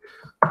in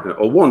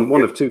or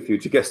one of two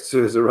future guests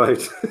who has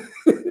arrived.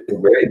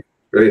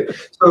 Great.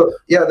 So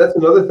yeah, that's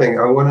another thing.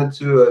 I wanted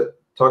to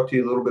talk to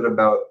you a little bit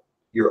about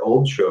your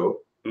old show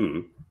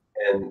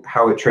and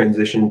how it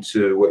transitioned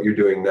to what you're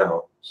doing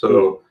now.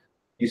 So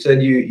you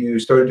said you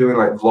started doing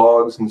like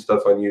vlogs and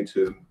stuff on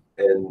YouTube,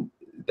 and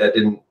that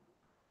didn't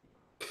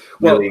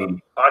really. Well,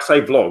 I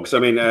say vlogs. I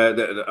mean,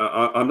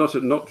 I'm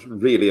not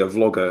really a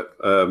vlogger.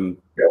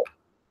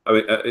 I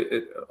mean,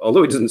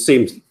 although it doesn't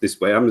seem this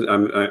way, I'm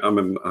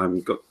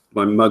got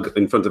my mug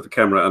in front of the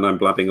camera and I'm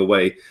blabbing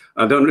away.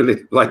 I don't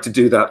really like to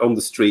do that on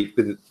the street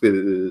with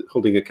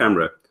holding a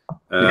camera.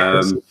 But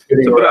I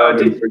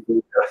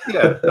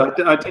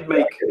did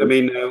make. I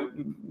mean,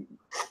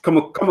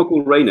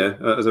 Comical Rainer,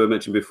 as I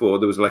mentioned before,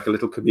 there was like a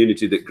little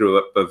community that grew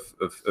up of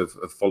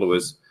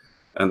followers,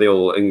 and they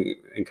all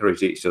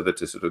encouraged each other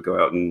to sort of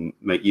go out and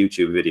make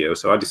YouTube videos.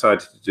 So I decided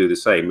to do the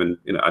same, and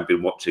I'd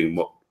been watching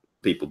what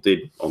people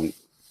did on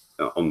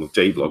the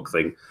J-Vlog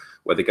thing,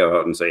 where they go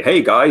out and say,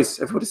 "Hey guys,"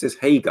 everybody says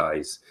 "Hey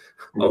guys"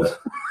 on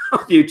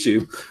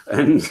YouTube,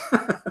 and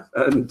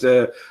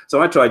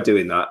so I tried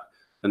doing that,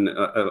 and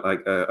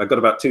I got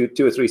about two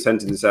or three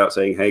sentences out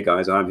saying, "Hey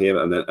guys, I'm here,"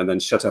 and then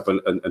shut up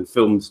and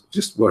filmed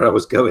just where I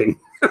was going,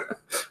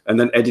 and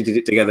then edited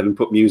it together and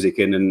put music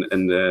in,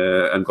 and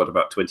got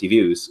about 20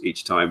 views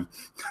each time.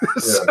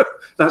 So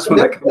that's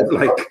when I kind of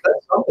like.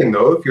 That's something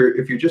though. If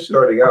you're just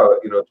starting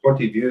out,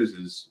 20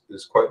 views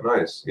is quite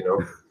nice.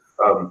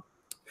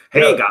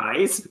 Hey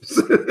guys,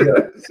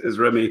 says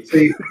Remy.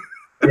 See,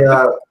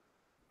 yeah,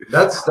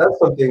 that's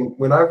something.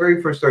 When I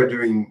very first started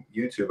doing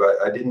YouTube,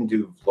 I didn't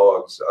do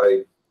vlogs.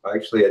 I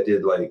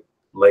did like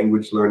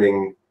language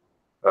learning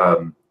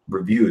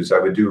reviews. I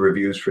would do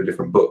reviews for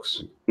different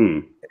books,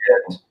 and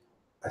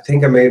I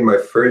think I made my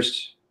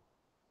first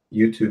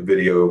YouTube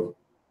video,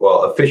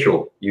 well,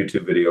 official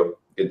YouTube video.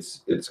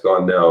 It's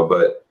gone now,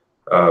 but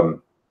I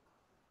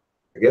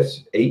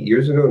guess 8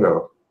 years ago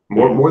now,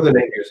 more than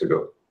 8 years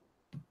ago.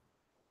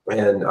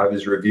 And I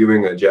was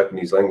reviewing a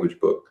Japanese language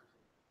book,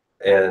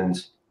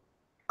 and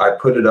I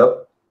put it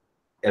up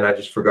and I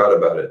just forgot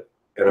about it.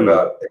 And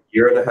about a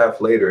year and a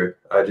half later,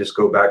 I just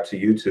go back to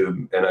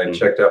YouTube and I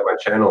checked out my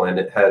channel, and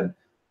it had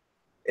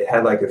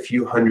like a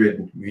few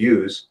hundred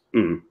views.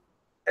 And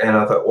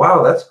I thought,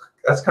 wow,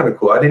 that's kind of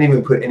cool. I didn't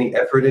even put any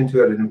effort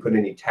into it. I didn't put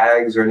any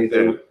tags or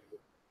anything.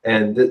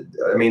 And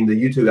I mean, the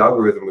YouTube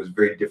algorithm was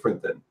very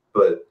different then,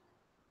 but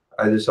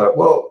I just thought,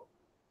 well,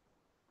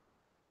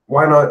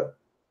 why not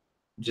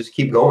just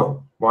keep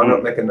going? Why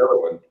not make another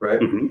one,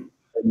 right?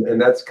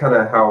 And that's kind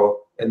of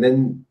how, and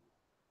then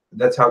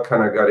that's how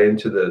kind of got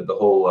into the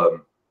whole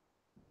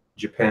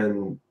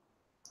Japan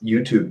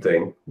YouTube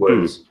thing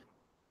was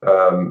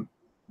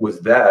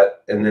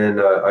that, and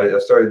then I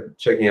started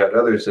checking out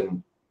others,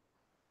 and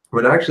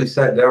when I actually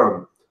sat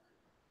down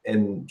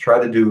and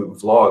tried to do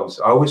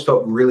vlogs, I always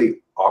felt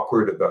really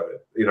awkward about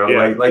it.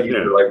 You're like,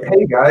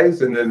 hey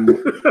guys, and then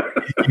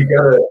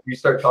you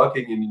start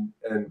talking,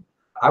 and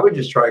I would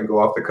just try and go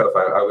off the cuff.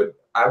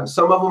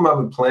 Some of them I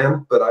would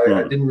plan, but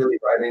I didn't really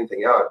write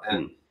anything out.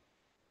 And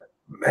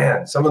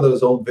man, some of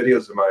those old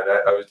videos of mine,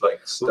 I was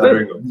like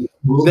stuttering.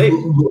 Going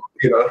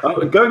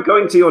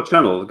to your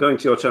channel.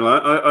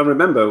 I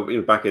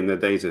remember back in the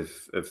days of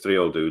Three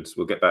Old Dudes.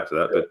 We'll get back to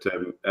that,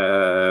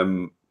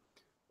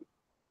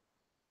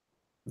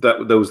 but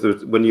those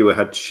when you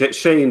had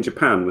Shea in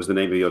Japan was the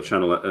name of your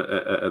channel at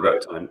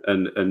that time,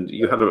 and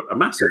you had a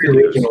massive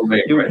videos,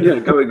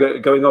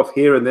 going off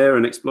here and there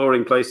and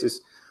exploring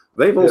places.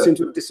 They've all seemed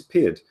to have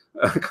disappeared.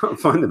 I can't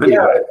find them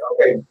anywhere. Yeah,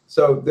 okay.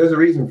 So there's a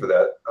reason for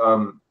that.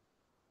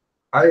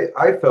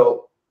 I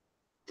felt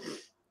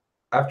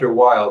after a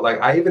while, like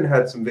I even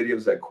had some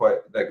videos that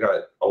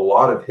got a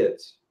lot of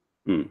hits,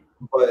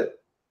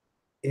 but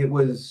it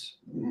was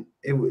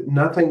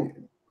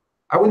nothing.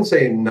 I wouldn't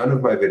say none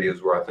of my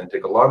videos were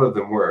authentic. A lot of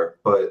them were,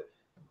 but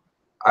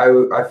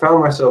I found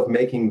myself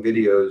making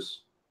videos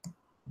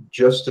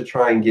just to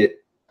try and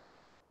get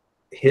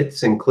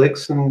hits and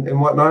clicks and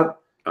whatnot.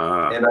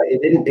 And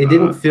it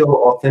didn't feel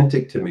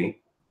authentic to me,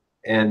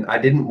 and I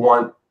didn't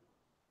want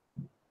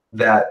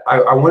that.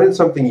 I wanted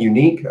something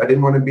unique. I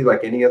didn't want to be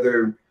like any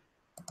other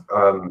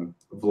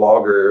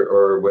vlogger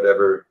or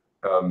whatever.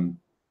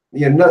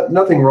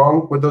 Nothing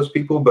wrong with those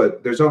people,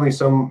 but there's only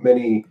so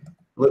many.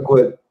 Look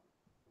what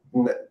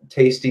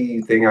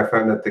tasty thing I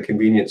found at the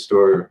convenience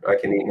store I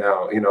can eat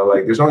now.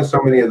 Like there's only so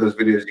many of those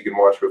videos you can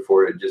watch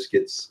before it just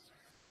gets,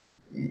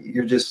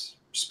 you're just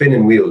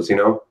spinning wheels,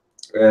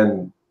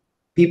 and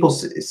people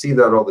see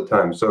that all the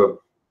time.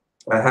 So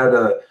I had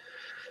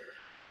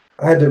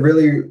to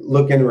really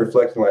look in and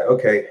reflect and like,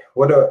 okay,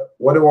 what do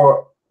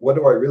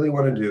I really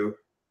want to do,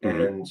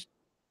 and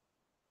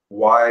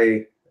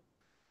why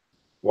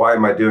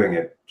am I doing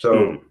it?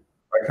 So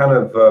I kind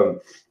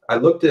of I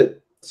looked at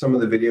some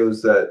of the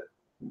videos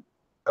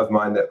of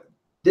mine that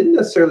didn't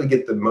necessarily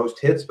get the most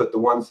hits, but the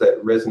ones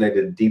that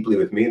resonated deeply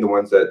with me, the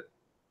ones that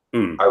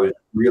I was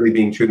really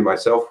being true to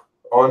myself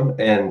on,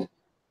 and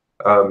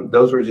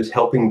those were just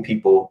helping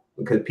people,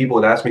 because people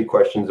would ask me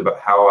questions about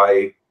how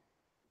I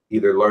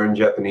either learn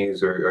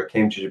Japanese or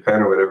came to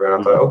Japan or whatever.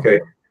 And I thought, okay,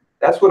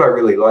 that's what I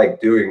really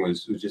liked doing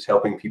was just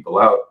helping people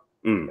out.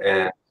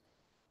 And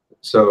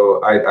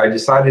so I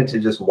decided to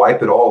just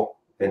wipe it all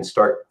and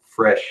start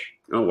fresh.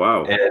 Oh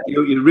wow! And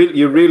you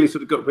really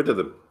sort of got rid of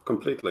them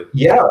completely.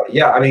 Yeah.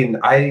 I mean,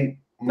 I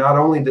not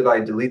only did I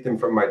delete them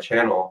from my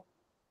channel,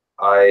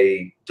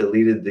 I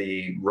deleted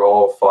the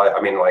raw file.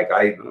 I mean, like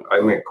I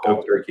went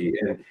cold turkey,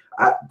 and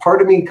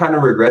part of me kind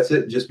of regrets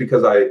it just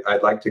because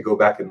I'd like to go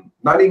back and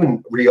not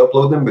even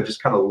re-upload them, but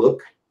just kind of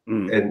look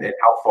and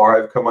how far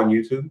I've come on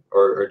YouTube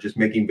or just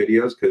making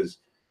videos. Because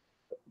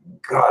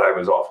God, I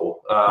was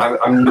awful.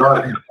 I'm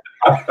not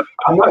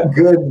I'm not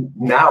good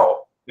now.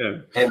 Yeah.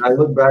 And I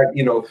look back,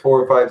 4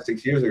 or 5,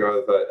 6 years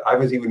ago, I thought I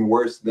was even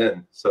worse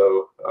then.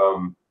 So,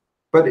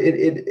 but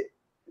in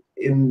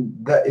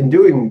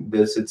doing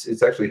this,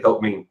 it's actually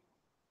helped me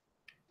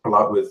a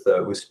lot with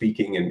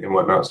speaking and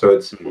whatnot. So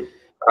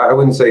I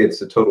wouldn't say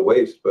it's a total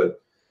waste,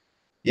 but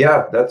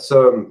yeah, that's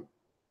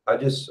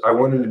I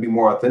wanted to be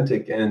more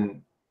authentic,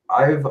 and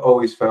I've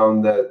always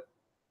found that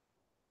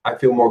I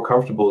feel more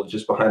comfortable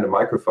just behind a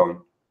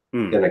microphone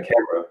than a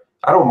camera.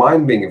 I don't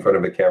mind being in front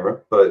of a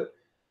camera, but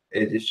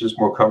it's just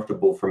more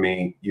comfortable for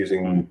me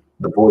using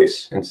the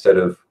voice instead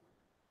of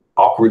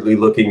awkwardly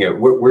looking at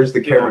where's the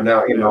camera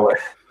now,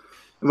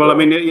 Well, I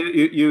mean,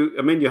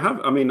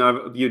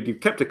 you've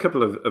kept a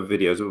couple of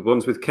videos.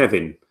 One's with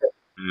Kevin,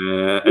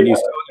 and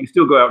you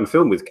still go out and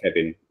film with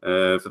Kevin.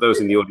 For those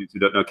in the audience who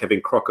don't know,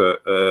 Kevin Crocker,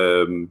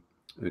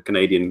 a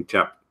Canadian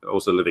chap,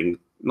 also living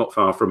not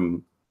far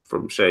from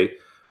Shea,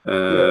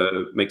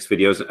 makes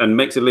videos and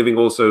makes a living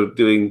also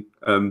doing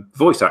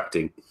voice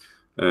acting,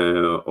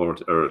 or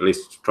at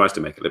least tries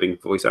to make a living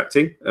voice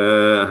acting.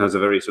 Has a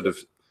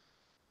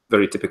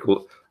very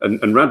typical,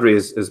 and Radri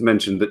has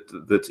mentioned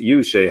that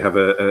you, Shea, have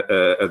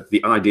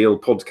the ideal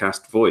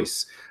podcast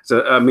voice.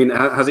 So, I mean,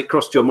 has it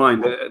crossed your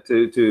mind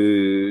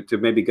to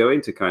maybe go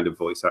into kind of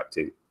voice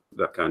acting,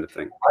 that kind of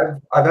thing?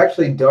 I've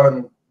actually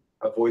done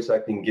a voice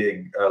acting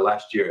gig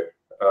last year.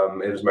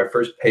 It was my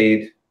first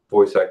paid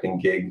voice acting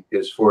gig.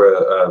 Is for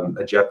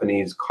a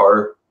Japanese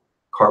car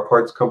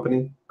parts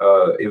company.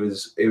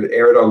 It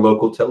aired on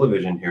local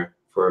television here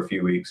for a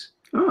few weeks.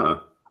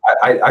 Ah.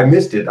 I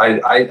missed it.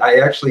 I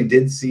actually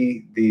did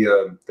see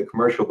the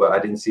commercial, but I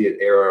didn't see it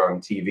air on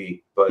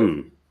TV. But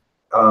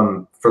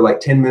for like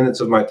 10 minutes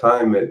of my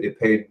time, it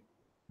paid,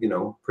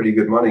 pretty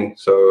good money.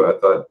 So I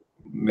thought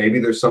maybe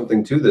there's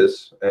something to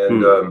this.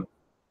 And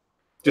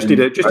just need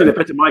a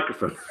better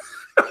microphone.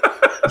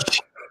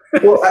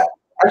 Well,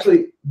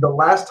 actually, the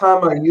last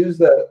time I used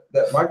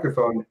that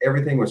microphone,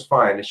 everything was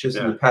fine. It's just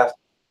in the past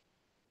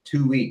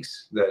 2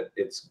 weeks that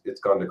it's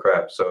gone to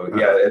crap. So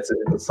yeah, it's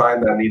a sign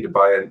that I need to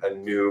buy a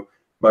new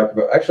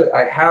microphone. Actually,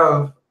 I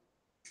have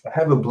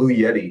a Blue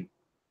Yeti.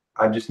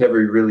 I've just never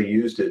really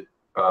used it.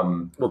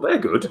 Well, they're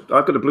good.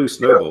 I've got a Blue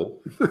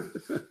Snowball.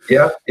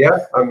 Yeah.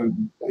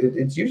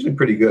 It's usually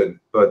pretty good,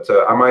 but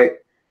I might,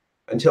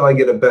 until I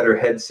get a better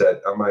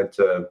headset, I might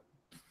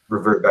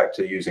revert back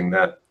to using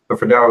that. But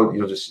for now,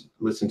 you'll just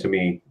listen to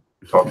me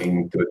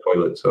talking to the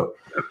toilet. So,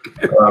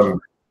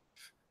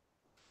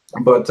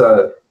 but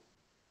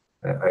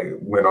I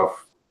went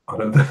off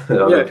on a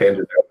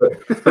tangent there.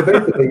 But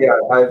basically, yeah,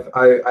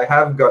 I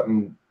have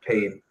gotten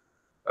paid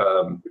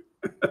for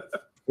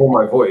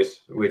my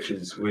voice, which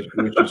is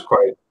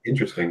quite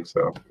interesting.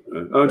 So,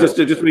 just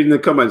reading the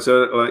comments.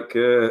 Like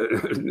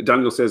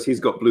Daniel says,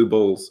 he's got blue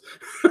balls.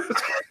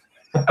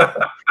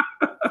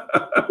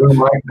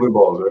 Blue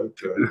balls, right?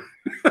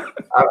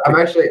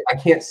 I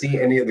can't see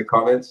any of the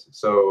comments.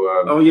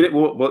 So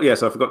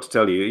yes, I forgot to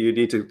tell you. You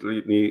need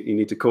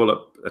to call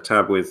up a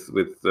tab with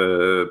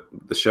the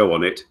show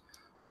on it.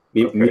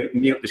 Mute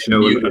the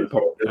show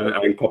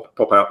and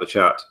pop out the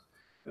chat,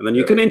 and then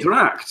you can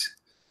interact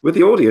with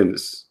the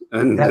audience.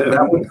 And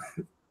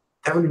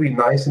that would be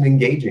nice and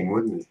engaging,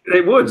 wouldn't it?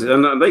 It would,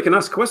 and they can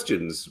ask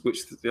questions,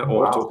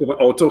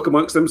 or talk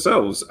amongst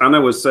themselves.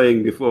 Anna was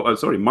saying before.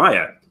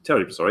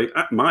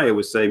 Maya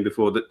was saying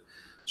before that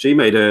she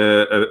made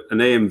an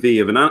AMV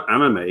of an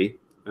anime,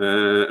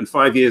 and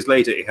 5 years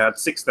later it had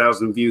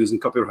 6,000 views and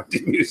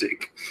copyrighted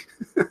music.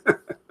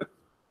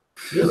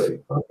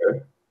 Really?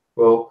 Okay.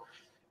 Well,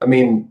 I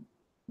mean,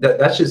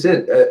 that's just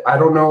it. I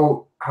don't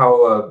know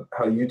how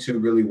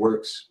YouTube really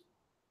works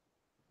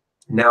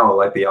now,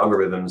 like the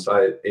algorithms.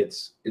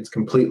 It's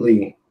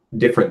completely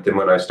different than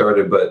when I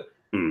started, but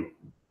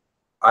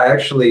I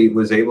actually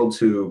was able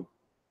to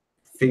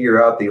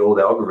figure out the old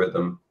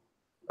algorithm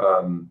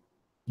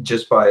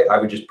I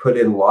would just put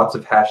in lots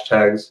of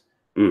hashtags.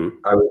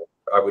 I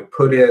would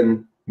put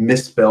in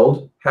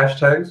misspelled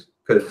hashtags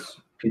because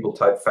people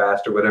type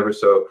fast or whatever.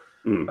 So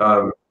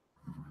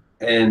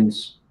and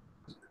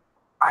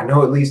I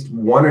know at least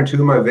 1 or 2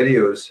 of my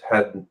videos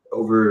had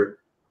over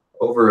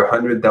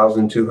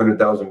 100,000,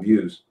 200,000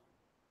 views,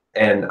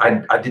 and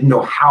I didn't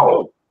know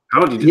how.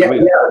 How did you?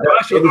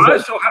 I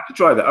shall have to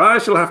try that. I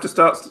shall have to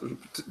start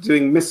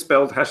doing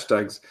misspelled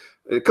hashtags.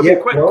 It could be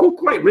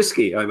quite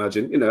risky, I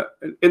imagine.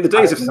 In the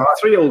days of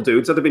 3 old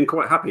dudes, I'd have been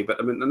quite happy, but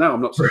I mean, now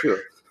I'm not so sure.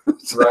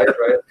 Right.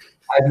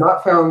 I've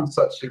not found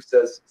such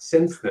success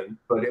since then,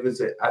 but it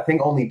was, I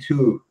think, only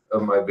 2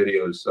 of my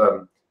videos.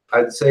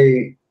 I'd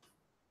say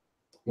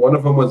one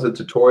of them was a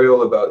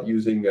tutorial about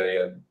using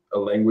a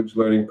language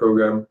learning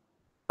program,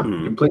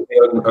 completely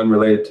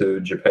unrelated to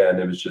Japan.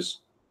 It was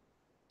just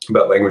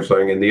about language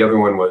learning, and the other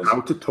one was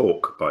How to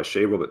Talk by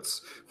Shea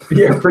Roberts.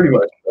 Yeah, pretty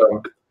much.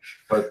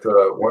 But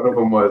one of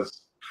them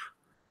was,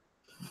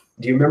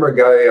 do you remember a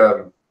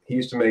guy, he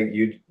used to make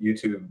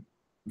YouTube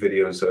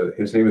videos,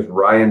 his name is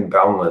Ryan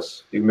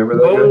Boundless. Do you remember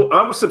that guy?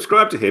 I was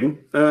subscribed to him.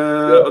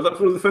 That's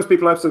one of the first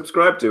people I've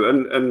subscribed to,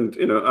 and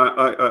you know,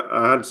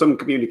 I had some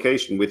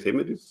communication with him.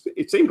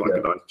 It seemed like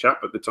a nice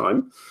chap at the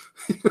time.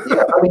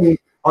 Yeah, I mean,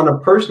 on a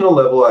personal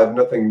level, I have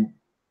nothing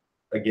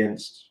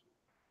against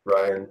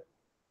Ryan.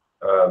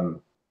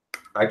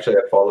 Actually,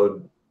 I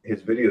followed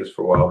his videos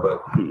for a while,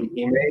 but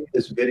he made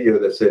this video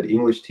that said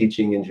English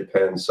teaching in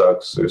Japan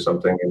sucks or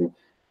something,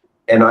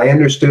 and I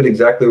understood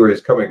exactly where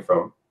he's coming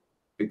from,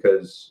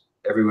 because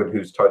everyone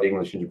who's taught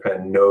English in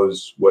Japan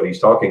knows what he's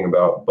talking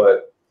about.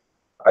 But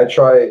I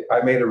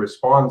made a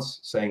response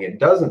saying it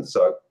doesn't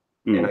suck,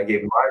 and I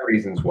gave my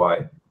reasons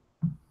why,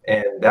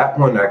 and that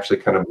one actually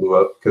kind of blew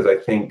up, because I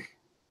think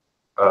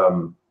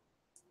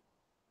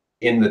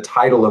in the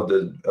title of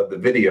the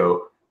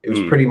video, it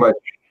was pretty much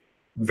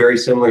very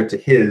similar to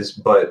his,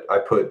 but I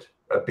put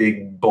a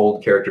big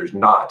bold characters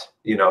 "not,"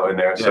 in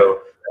there. Yeah. So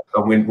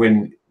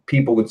when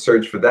people would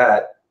search for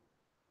that,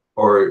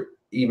 or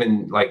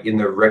even like in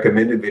the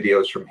recommended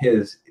videos from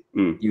his,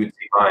 you would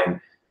see mine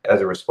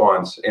as a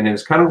response. And it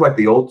was kind of like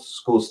the old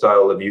school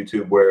style of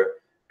YouTube, where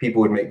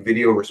people would make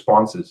video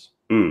responses,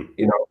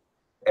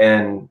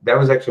 and that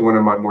was actually one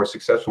of my more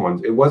successful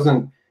ones. It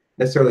wasn't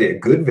necessarily a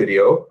good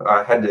video.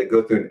 I had to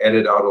go through and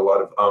edit out a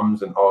lot of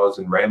ums and ahs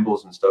and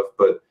rambles and stuff,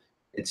 but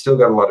it still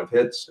got a lot of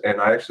hits, and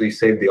I actually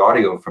saved the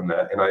audio from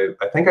that, and I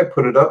think I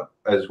put it up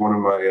as one of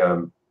my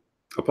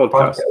a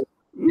podcast.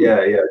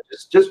 Yeah,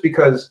 just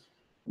because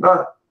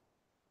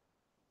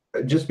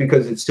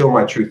it's still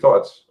my true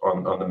thoughts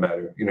on the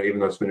matter, even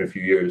though it's been a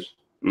few years.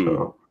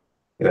 So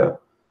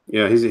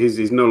yeah,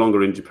 he's no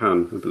longer in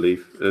Japan, I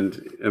believe, and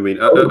I mean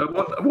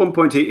at one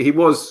point he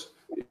was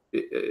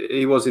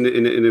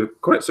in a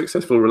quite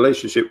successful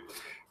relationship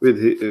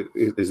with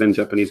his then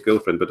Japanese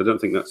girlfriend, but I don't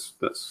think that's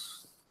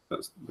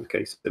the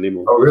case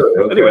anymore. Oh, really?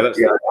 Okay. Anyway,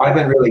 I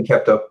haven't really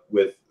kept up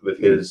with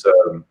his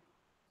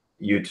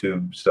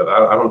YouTube stuff.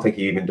 I don't think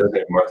he even does it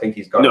anymore. I think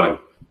he's gone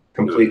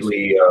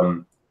completely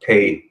a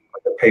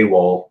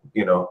paywall,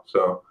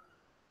 so,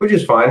 which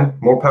is fine.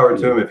 More power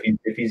to him.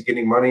 If he's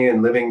getting money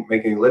and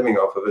making a living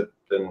off of it,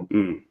 then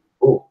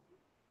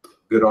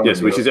good on him.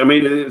 Yes, which is, I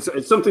mean,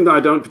 it's something that I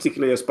don't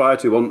particularly aspire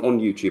to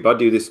on YouTube. I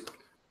do this.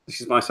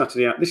 This is my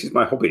This is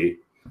my hobby.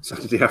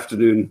 Saturday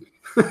afternoon,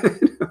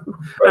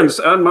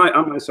 and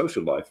my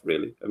social life,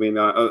 really. I mean,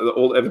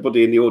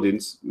 everybody in the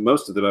audience,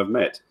 most of them I've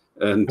met,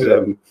 and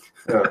so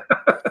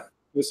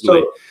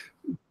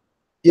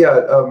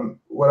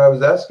what I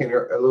was asking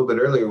a little bit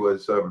earlier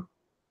was, so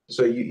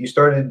you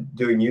started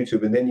doing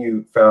YouTube, and then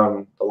you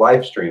found the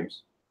live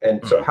streams,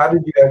 and so how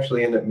did you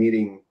actually end up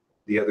meeting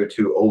the other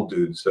 2 old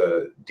dudes,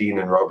 Dean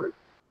and Robert?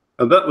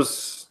 And that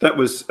was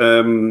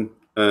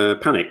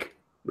panic.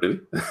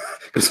 Really,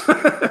 because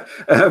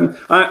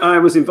I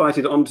was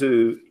invited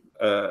onto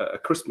a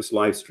Christmas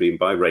live stream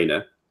by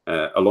Rainer,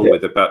 along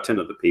with about 10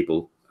 other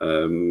people.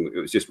 It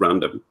was just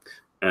random,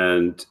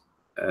 and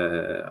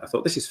I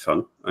thought, this is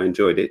fun. I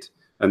enjoyed it,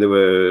 and there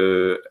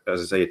were,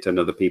 as I say, 10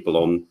 other people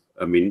on.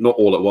 I mean, not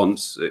all at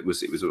once. It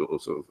was all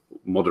sort of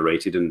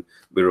moderated, and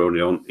we were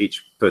only on.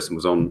 Each person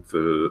was on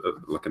for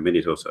like a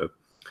minute or so,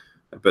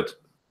 but.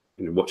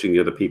 Watching the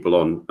other people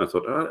on, I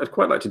thought, I'd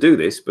quite like to do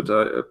this, but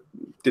I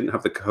didn't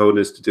have the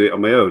cojones to do it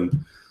on my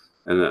own.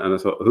 And I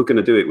thought, who can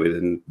I do it with?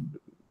 And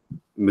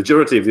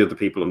majority of the other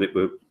people on it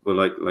were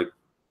like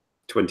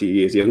 20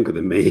 years younger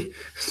than me.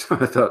 So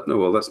I thought, no,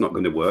 well, that's not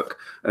going to work.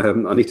 I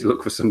need to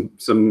look for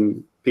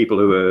some people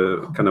who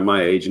are kind of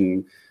my age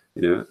and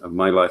of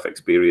my life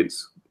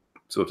experience,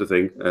 sort of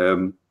thing.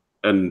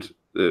 And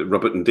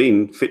Robert and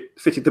Dean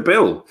fitted the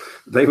bill.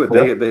 They were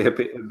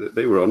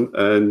they were on,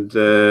 and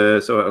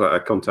so I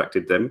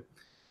contacted them,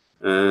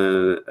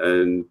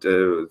 and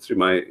through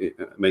my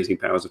amazing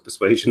powers of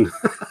persuasion,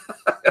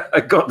 I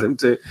got them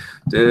to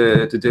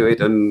do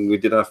it, and we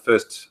did our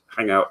first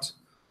hangout,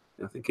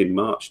 I think in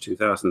March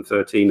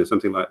 2013 or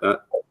something like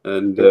that,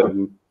 and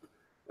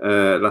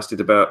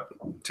lasted about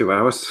 2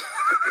 hours.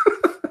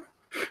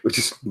 We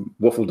just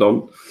waffled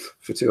on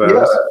for 2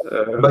 hours.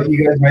 Yeah, but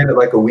you guys made it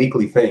like a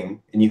weekly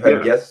thing, and you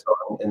had guests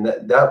on, and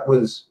that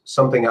was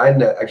something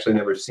I'd actually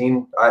never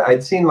seen.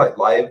 I'd seen like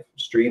live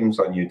streams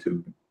on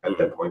YouTube at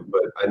that point,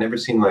 but I'd never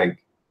seen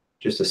like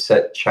just a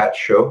set chat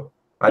show.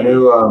 I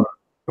knew,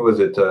 who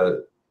was it?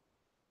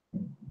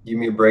 Give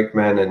Me a Break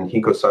Man and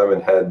Hiko Simon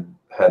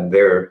had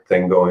their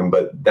thing going,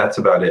 but that's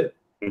about it,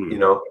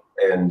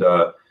 And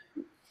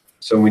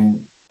so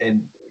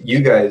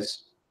you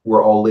guys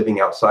were all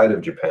living outside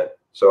of Japan.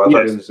 So I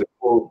thought it was a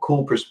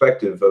cool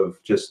perspective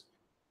of just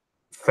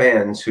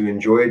fans who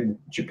enjoyed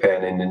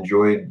Japan and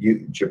enjoyed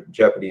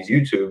Japanese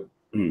YouTube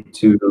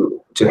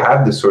to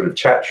have this sort of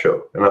chat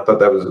show, and I thought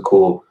that was a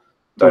cool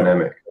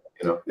dynamic.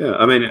 You know? Yeah,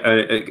 I mean,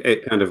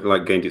 it kind of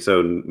like gained its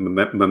own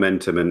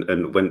momentum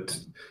and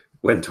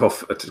went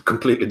off at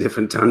completely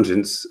different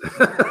tangents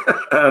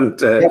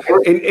and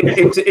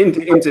into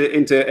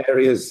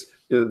areas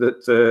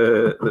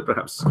that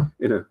perhaps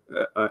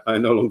I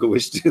no longer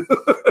wish to.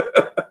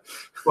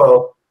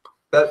 Well,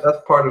 that's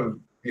part of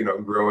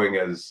growing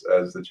as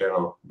the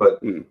channel. But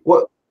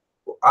what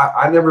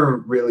I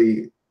never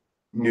really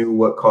knew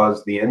what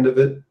caused the end of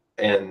it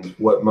and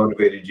what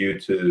motivated you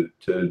to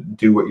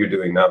do what you're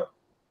doing now.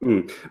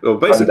 Well,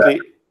 basically,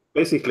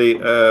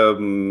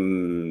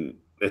 it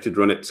had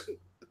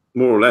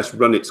more or less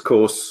run its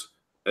course.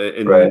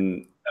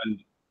 And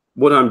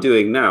what I'm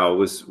doing now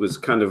was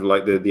kind of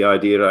like the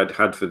idea I'd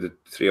had for the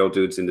three old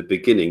dudes in the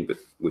beginning, but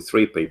with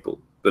three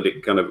people. But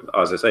it kind of,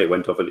 as I say,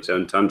 went off on its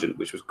own tangent,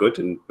 which was good,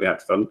 and we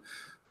had fun,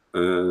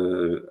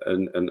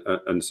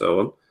 and so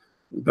on.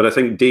 But I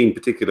think Dean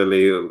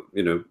particularly,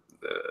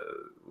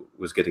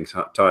 was getting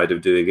tired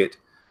of doing it.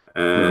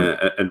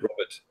 And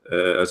Robert,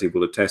 as he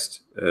will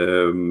attest,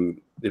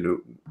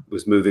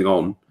 was moving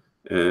on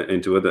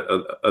into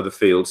other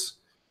fields,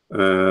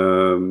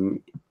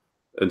 and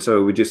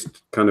so we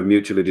just kind of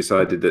mutually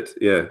decided that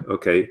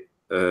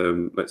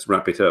let's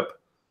wrap it up.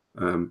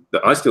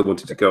 But I still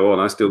wanted to go on.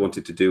 I still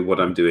wanted to do what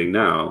I'm doing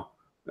now,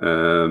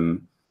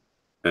 and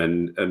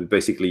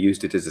basically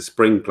used it as a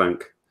spring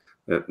plank.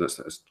 That's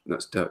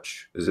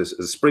Dutch. As a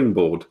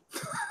springboard.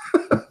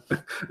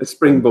 A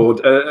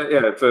springboard,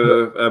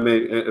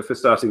 for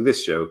starting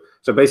this show.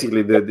 So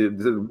basically,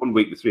 the 1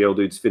 week the three old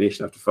dudes finished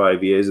after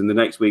 5 years, and the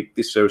next week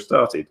this show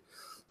started.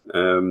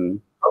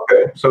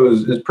 Okay, so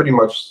it's pretty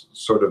much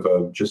sort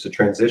of just a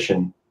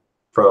transition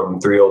from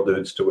three old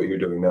dudes to what you're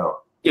doing now.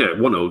 Yeah,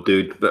 one old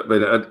dude, but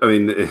I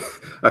mean,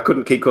 I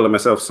couldn't keep calling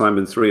myself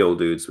Simon Three Old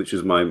Dudes, which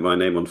is my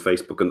name on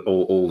Facebook and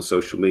all the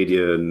social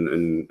media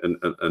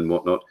and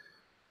whatnot.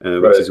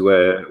 Which is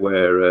where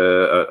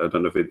I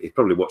don't know if he's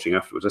probably watching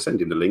afterwards. I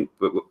sent him the link,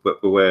 but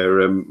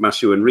where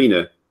Mashu and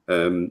Rena,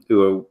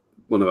 who are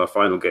one of our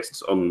final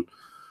guests on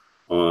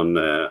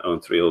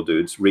Three Old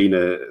Dudes,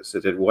 Rena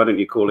said, "Why don't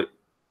you call it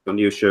on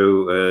your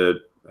show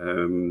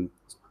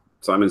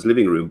Simon's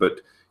Living Room,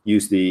 but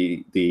use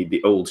the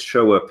old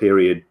Showa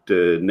period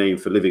name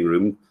for living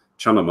room,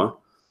 Chanoma."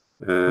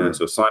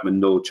 So Simon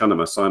no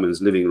Chanoma,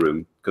 Simon's Living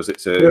Room, because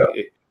it's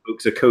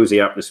a cozy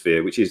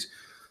atmosphere, which is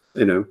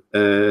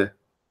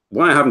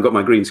why I haven't got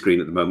my green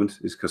screen at the moment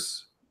is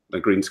because my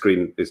green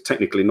screen is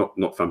technically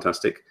not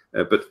fantastic,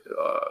 but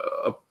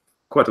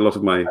quite a lot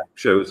of my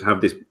shows have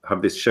this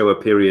Showa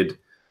period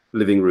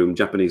living room,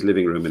 Japanese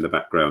living room in the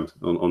background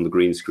on the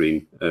green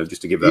screen,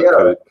 just to give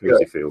that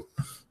cozy feel.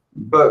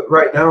 But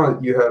right now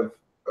you have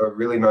a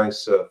really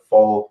nice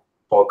fall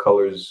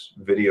colors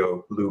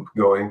video loop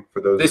going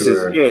for those. This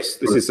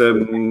is I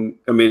mean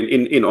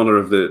in honor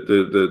of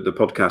the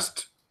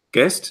podcast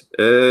guest.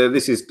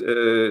 This is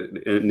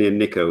near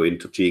Nikko in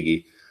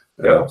Tochigi.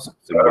 Yeah.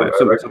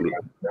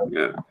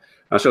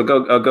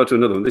 I'll go to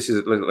another one. This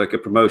is like a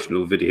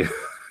promotional video.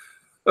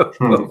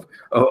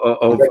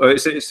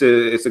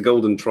 It's a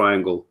golden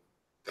triangle.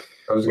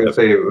 I was going to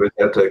say it was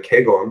at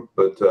Kegon,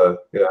 but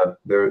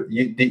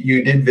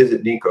you did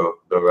visit Nikko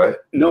though, right?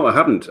 No, I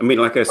haven't. I mean,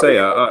 like I say,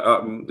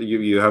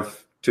 you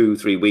have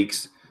 2-3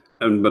 weeks,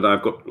 but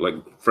I've got like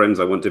friends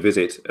I want to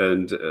visit,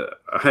 and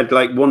I had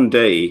like one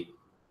day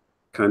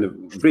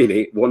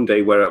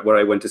where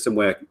I went to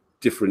somewhere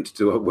different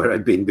to where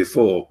I'd been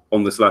before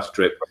on this last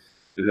trip,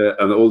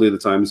 and all the other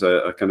times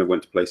I kind of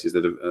went to places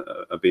that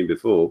I've been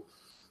before.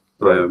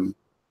 Right.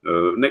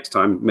 Next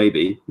time,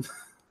 maybe.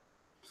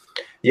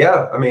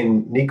 Yeah, I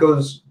mean,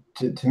 Nikko's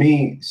to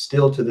me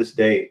still to this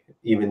day,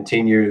 even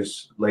 10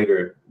 years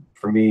later,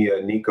 for me,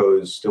 Nikko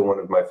is still one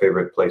of my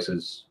favorite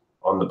places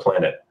on the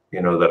planet.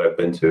 That I've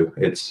been to.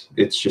 It's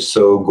just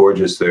so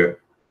gorgeous there.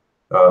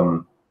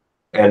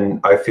 And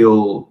I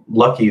feel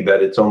lucky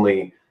that it's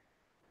only,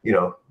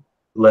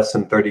 less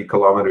than 30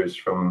 kilometers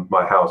from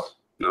my house.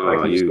 I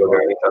can just go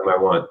there anytime I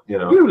want,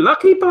 You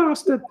lucky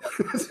bastard.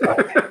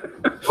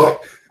 Well,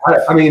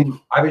 I mean,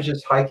 I was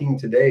just hiking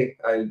today.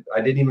 I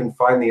didn't even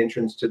find the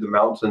entrance to the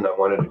mountain I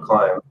wanted to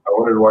climb. I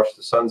wanted to watch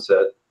the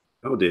sunset.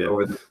 Oh dear.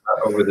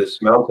 Over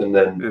this mountain.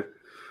 Then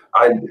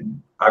I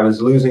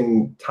was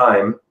losing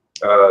time,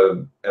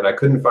 and I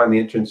couldn't find the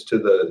entrance to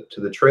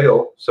the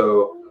trail.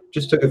 So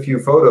just took a few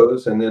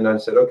photos, and then I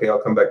said, okay,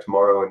 I'll come back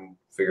tomorrow and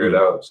figure it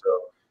out.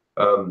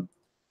 So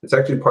it's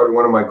actually part of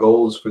one of my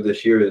goals for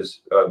this year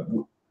is,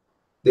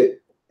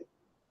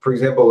 for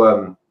example,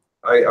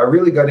 I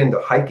really got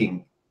into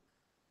hiking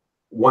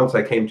once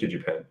I came to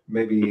Japan,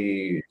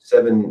 maybe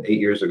 7-8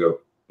 years ago.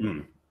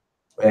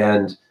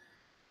 And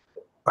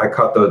I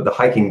caught the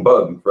hiking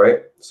bug,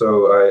 right?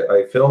 So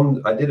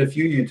I did a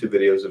few YouTube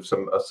videos of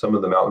some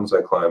of the mountains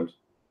I climbed,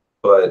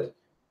 but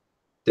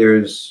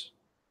there's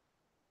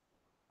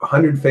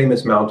 100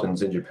 famous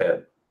mountains in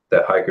Japan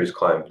that hikers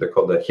climb. They're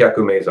called the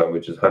Hyakumeizan,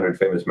 which is 100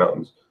 famous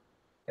mountains.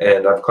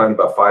 and I've climbed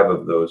about 5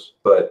 of those.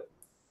 But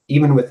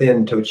even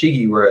within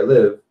Tochigi, where I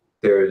live,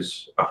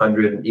 there's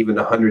 100, even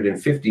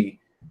 150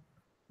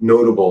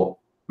 notable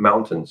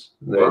mountains.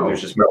 Wow.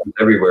 There's just mountains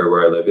everywhere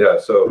where I live. Yeah.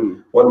 So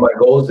one of my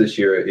goals this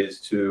year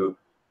is to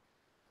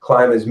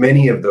climb as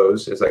many of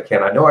those as I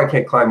can. I know I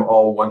can't climb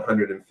all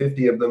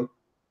 150 of them,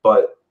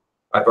 but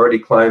I've already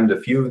climbed a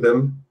few of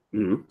them.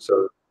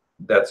 So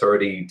that's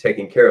already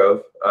taken care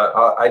of.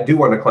 I do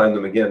want to climb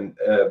them again,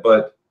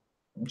 but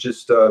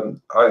just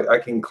I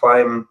can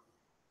climb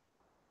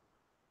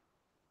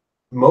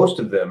most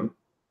of them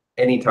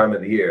any time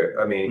of the year.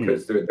 I mean,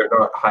 because they're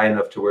not high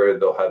enough to where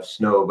they'll have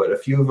snow, but a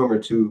few of them are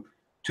too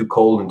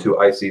cold and too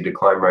icy to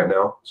climb right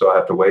now, so I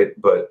have to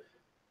wait. But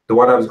the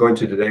one I was going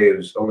to today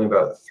was only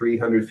about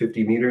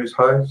 350 meters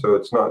high, so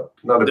it's not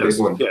a big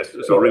one. Yes,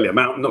 it's not really a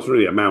mountain. Not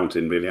really a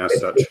mountain, really, as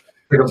such.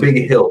 Like a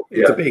big hill.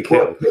 It's a big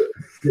hill.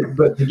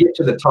 But to get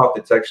to the top,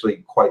 it's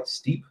actually quite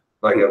steep.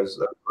 Like I was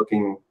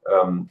looking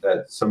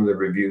at some of the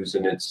reviews,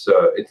 and it's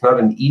not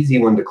an easy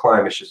one to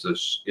climb. It's just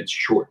it's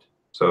short.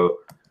 So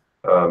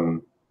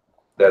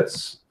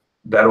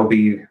that'll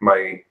be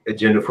my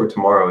agenda for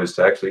tomorrow, is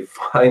to actually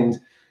find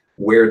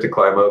where to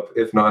climb up.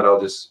 If not,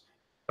 I'll just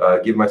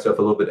give myself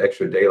a little bit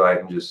extra daylight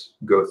and just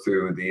go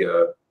through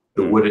the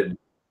wooded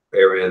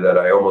area that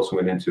I almost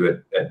went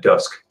into at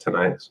dusk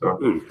tonight.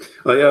 So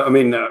yeah, I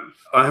mean,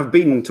 I have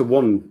been to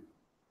one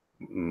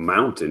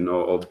mountain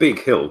or big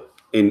hill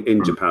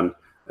in Japan,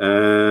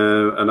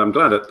 and I'm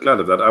glad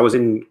of that. I was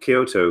in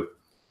Kyoto,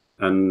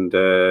 and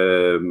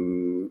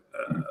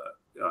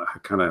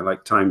kind of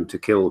like time to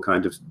kill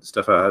kind of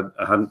stuff. I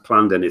hadn't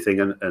planned anything,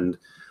 and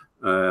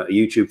a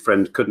YouTube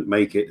friend couldn't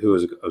make it, who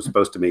I was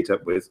supposed to meet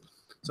up with.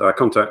 So I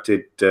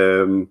contacted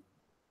that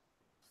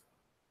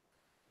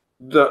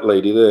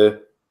lady there,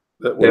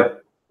 that one.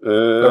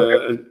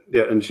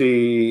 Yeah. And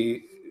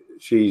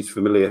she's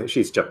familiar.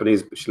 She's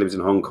Japanese, but she lives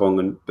in Hong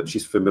Kong, but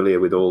she's familiar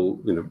with all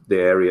the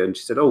area. And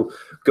she said, "Oh,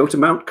 go to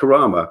Mount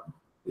Kurama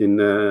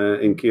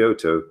in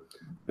Kyoto.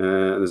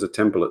 There's a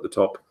temple at the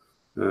top."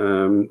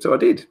 So I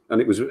did, and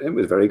it was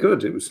very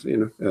good. It was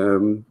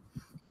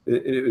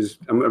it was.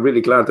 I'm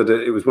really glad that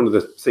it was one of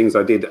the things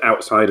I did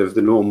outside of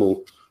the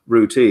normal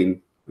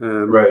routine.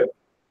 Right.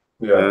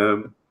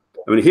 Yeah.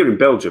 I mean, here in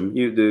Belgium,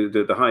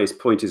 the highest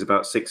point is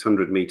about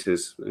 600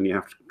 meters, and you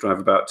have to drive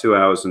about 2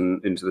 hours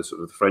into the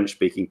sort of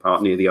French-speaking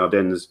part near the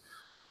Ardennes,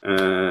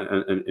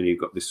 and you've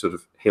got this sort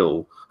of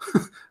hill.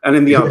 And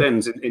in the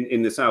Ardennes,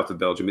 in the south of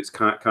Belgium, it's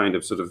kind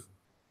of sort of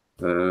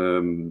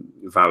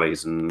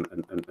valleys and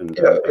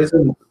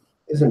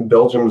Isn't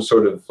Belgium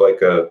sort of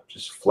like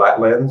just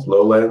flatlands,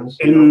 lowlands?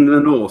 In the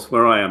north,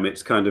 where I am,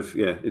 it's kind of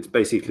it's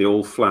basically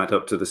all flat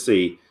up to the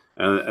sea,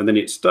 and then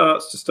it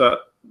starts to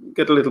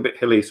get a little bit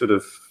hilly, sort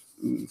of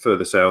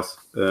further south.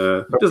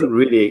 It doesn't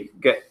really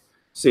get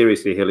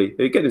seriously hilly.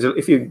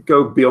 If you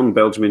go beyond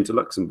Belgium into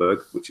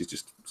Luxembourg, which is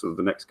just sort of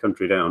the next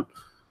country down,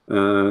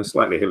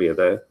 slightly hillier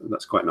there, and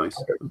that's quite nice.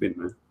 I've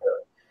been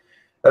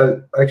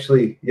there.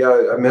 Actually,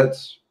 yeah, I met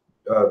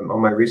on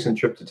my recent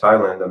trip to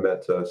Thailand. I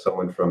met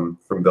someone from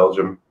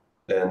Belgium,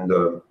 and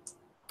oh,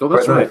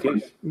 that's right.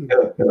 Nice.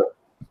 Yeah.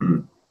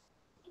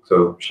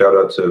 So shout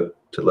out to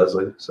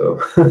Leslie.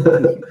 So,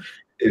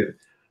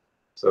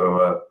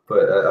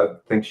 but I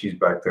think she's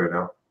back there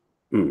now.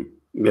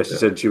 Yes, she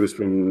said she was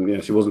from.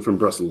 Yeah, she wasn't from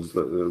Brussels,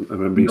 but I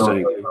remember you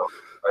saying.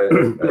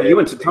 No. You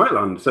went to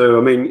Thailand, so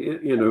I mean,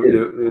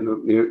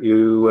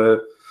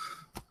 you.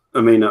 I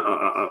mean,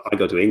 I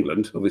go to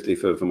England, obviously,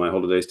 for my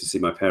holidays to see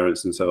my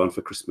parents and so on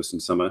for Christmas and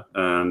summer.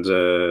 And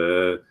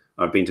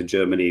I've been to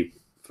Germany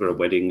for a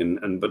wedding,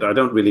 but I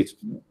don't really.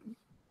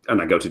 And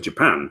I go to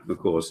Japan, of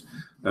course.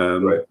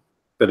 Right.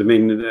 But I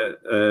mean,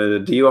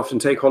 do you often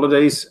take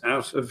holidays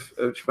out of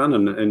Japan?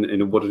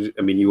 And what?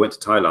 I mean, you went to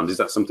Thailand. Is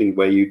that something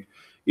where you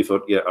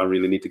thought, yeah, I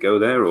really need to go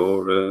there,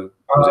 or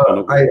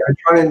I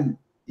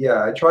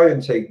try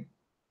and take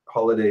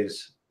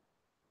holidays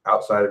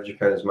outside of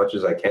Japan as much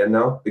as I can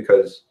now,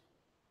 because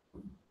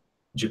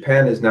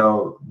Japan is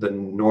now the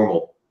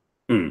normal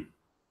for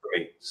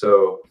me.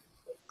 So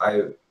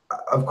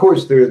of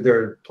course, there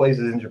are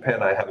places in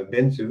Japan I haven't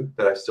been to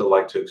that I still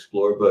like to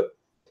explore, but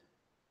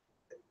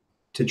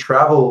to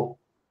travel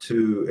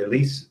to at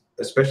least,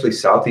 especially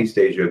Southeast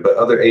Asia, but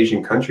other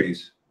Asian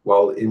countries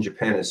while in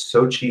Japan is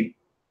so cheap.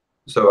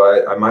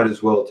 So I might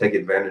as well take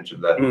advantage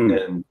of that.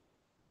 And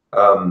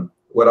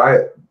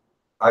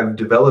I've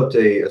developed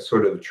a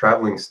sort of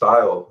traveling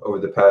style over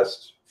the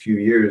past few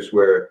years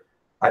where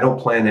I don't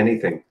plan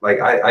anything. Like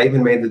I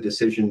even made the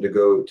decision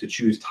to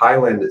choose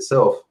Thailand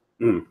itself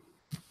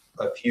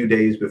a few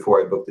days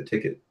before I booked the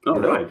ticket. Oh,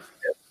 right.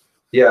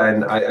 Yeah,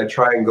 and I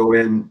try and go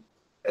in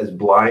as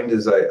blind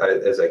as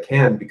I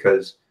can,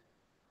 because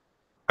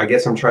I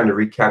guess I'm trying to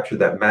recapture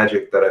that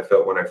magic that I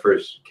felt when I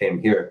first came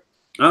here.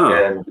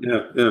 Yeah.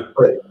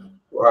 But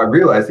I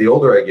realize the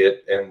older I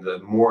get and the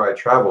more I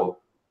travel,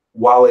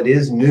 while it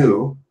is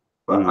new,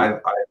 but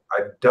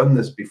I've done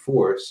this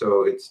before,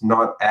 so it's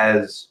not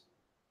as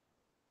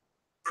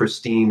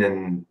pristine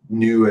and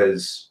new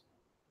as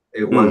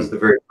It was the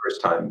very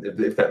first time,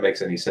 if that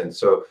makes any sense.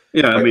 So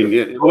yeah, I like mean,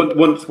 yeah,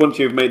 once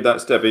you've made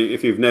that step,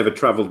 if you've never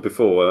traveled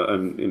before,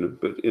 and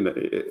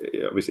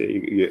obviously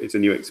it's a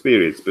new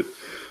experience, but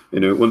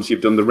once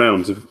you've done the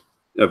rounds of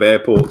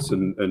airports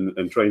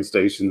and train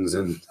stations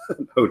and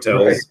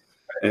hotels,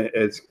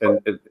 it's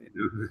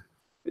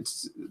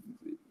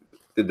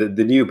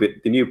the new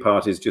bit. The new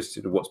part is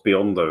just what's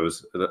beyond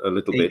those a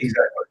little bit.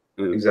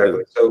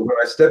 Exactly. So when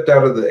I stepped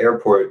out of the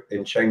airport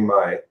in Chiang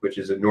Mai, which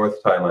is in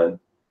North Thailand,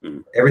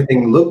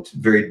 everything looked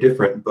very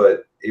different,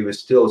 but it was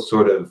still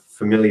sort of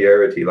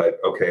familiarity. Like,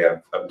 okay,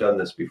 I've done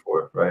this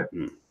before, right?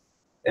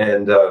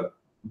 And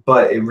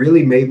but it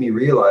really made me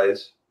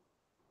realize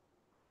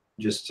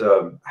just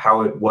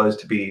how it was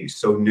to be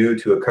so new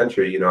to a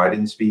country. I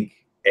didn't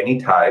speak any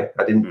Thai.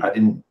 I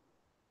didn't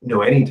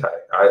know any Thai.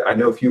 I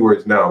know a few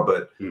words now,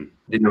 but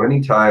didn't know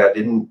any Thai.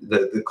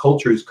 The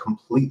culture is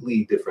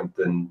completely different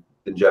than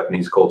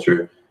Japanese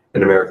culture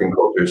and American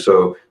culture.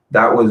 So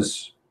that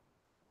was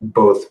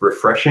both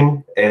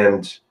refreshing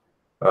and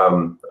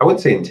I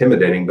wouldn't say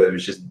intimidating, but it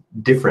was just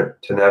different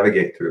to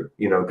navigate through,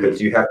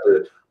 because you have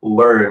to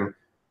learn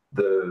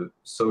the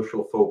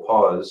social faux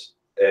pas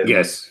and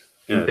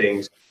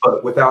things,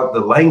 but without the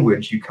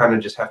language, you kind of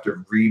just have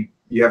to read.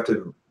 You have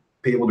to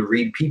be able to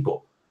read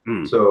people.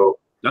 So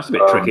that's a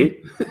bit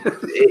tricky.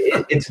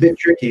 It's a bit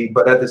tricky,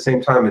 but at the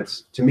same time,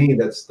 to me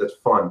that's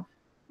fun.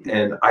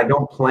 And I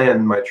don't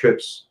plan my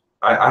trips.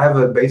 I have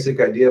a basic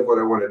idea of what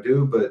I want to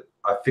do, but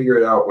I figure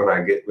it out when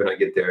I get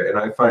there. And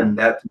I find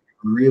that to be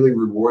really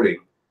rewarding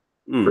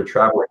for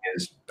traveling.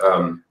 Is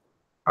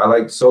I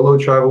like solo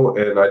travel,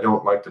 and I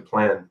don't like to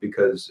plan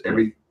because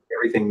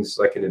everything's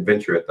like an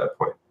adventure at that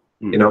point.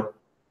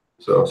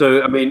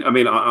 So I mean,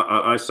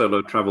 I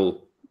solo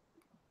travel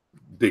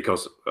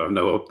because I have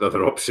no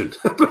other option.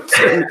 But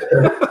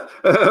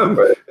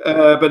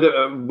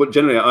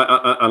generally,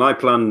 I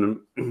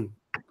plan.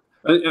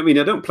 I mean,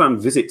 I don't plan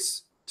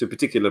visits to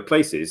particular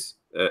places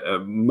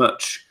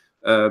much,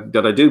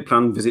 but I do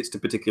plan visits to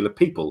particular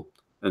people,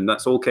 and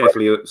that's all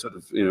carefully sort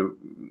of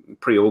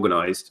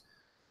pre-organized.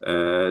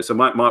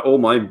 So all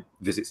my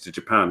visits to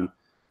Japan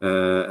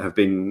have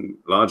been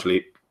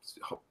largely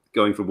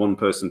going from one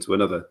person to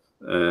another,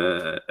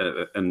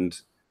 and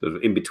sort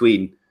of in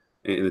between.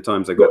 In the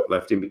times I got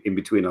left in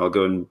between, I'll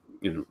go and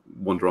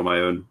wander on my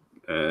own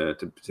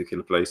to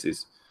particular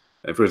places.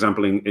 For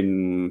example,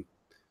 in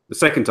the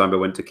second time I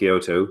went to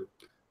Kyoto,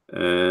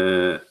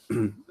 I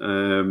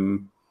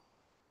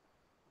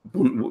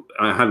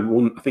had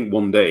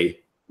one day.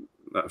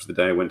 That was the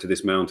day I went to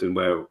this mountain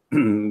where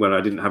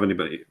I didn't have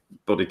anybody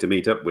to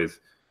meet up with.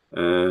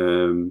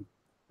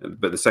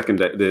 But the second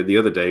day, the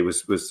other day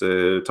was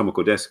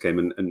Tomoko Des came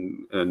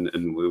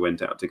and we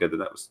went out together.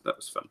 That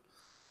was fun.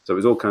 So it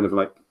was all kind of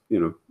like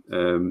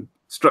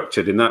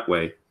structured in that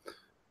way,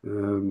 I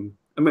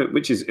mean,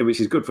 which is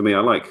good for me.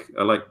 I like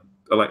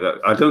that.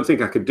 I don't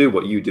think I could do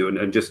what you do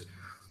and just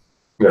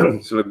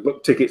sort of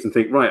book tickets and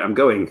think, right, I'm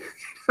going,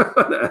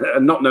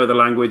 and not know the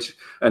language.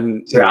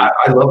 And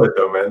I love it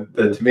though, man.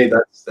 To me,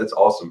 that's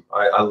awesome.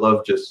 I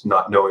love just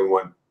not knowing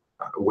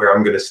where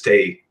I'm going to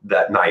stay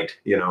that night.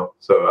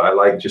 So I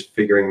like just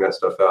figuring that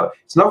stuff out.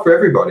 It's not for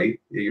everybody.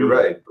 You're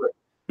right, but.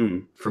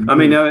 For me, I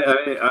mean,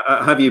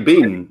 have you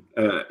been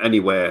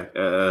anywhere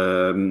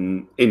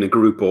in a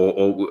group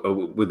or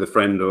with a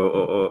friend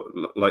or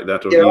like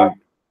that? Or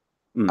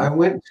I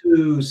went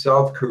to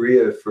South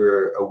Korea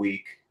for a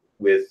week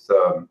with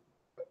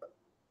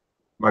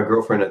my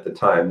girlfriend at the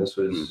time. This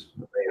was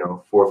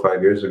 4 or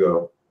 5 years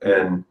ago,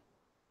 and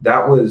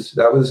that was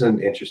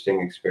an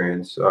interesting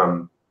experience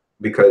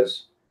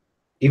because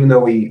even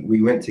though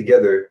we went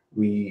together,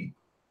 we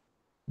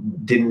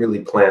didn't really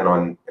plan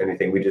on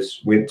anything. We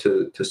just went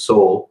to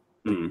Seoul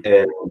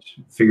and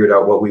figured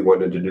out what we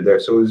wanted to do there.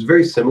 So it was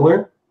very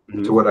similar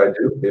to what I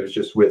do. It was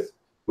just with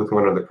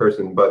one other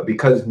person. But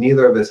because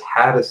neither of us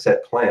had a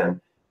set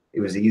plan, it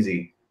was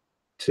easy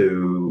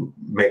to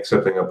make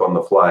something up on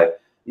the fly.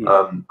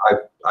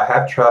 I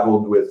have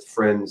traveled with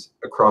friends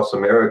across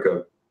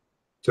America.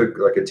 Took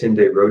like a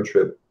 10-day road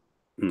trip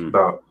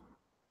about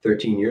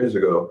 13 years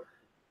ago.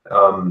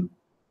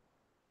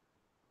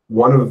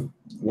 One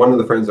of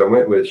the friends I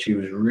went with, she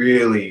was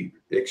really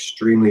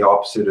extremely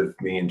opposite of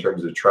me in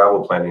terms of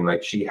travel planning.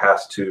 Like she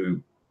has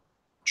to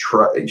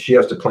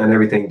plan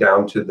everything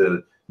down to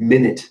the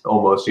minute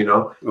almost,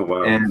 Oh,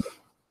 wow. And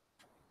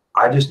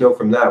I just know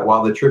from that,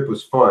 while the trip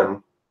was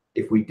fun,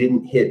 if we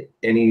didn't hit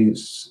any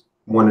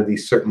one of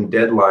these certain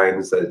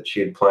deadlines that she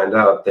had planned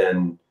out,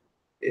 then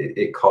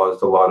it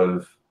caused a lot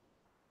of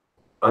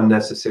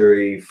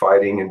unnecessary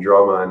fighting and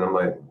drama. And I'm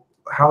like,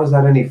 how is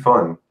that any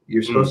fun?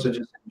 You're supposed to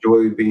just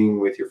enjoy being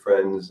with your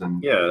friends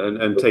and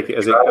take it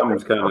as it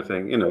comes, kind of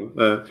thing.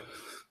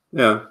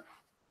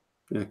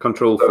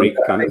 Control freak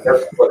kind of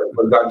thing.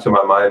 What got into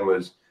my mind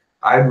was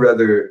I'd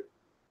rather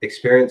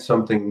experience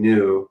something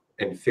new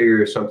and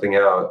figure something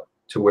out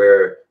to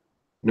where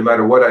no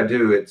matter what I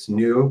do, it's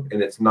new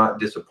and it's not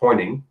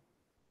disappointing,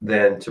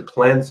 than to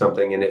plan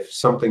something and if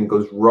something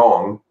goes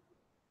wrong,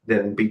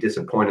 then be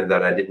disappointed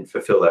that I didn't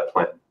fulfill that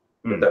plan.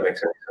 If that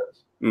makes any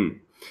sense.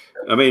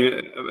 I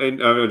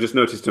mean, I just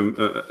noticed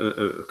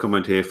a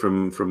comment here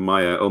from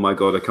Maya. Oh my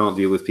God, I can't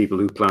deal with people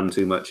who plan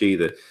too much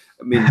either.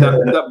 I mean,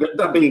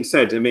 that being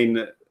said, I mean,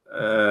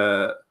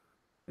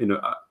 you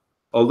know,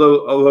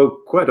 although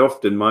quite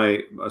often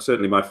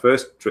certainly my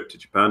first trip to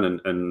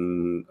Japan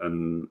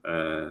and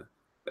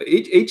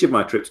each of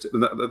my trips,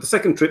 the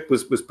second trip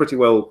was pretty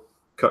well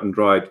cut and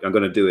dried. I'm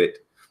going to do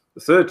it.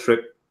 The third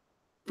trip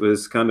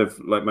was kind of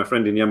like my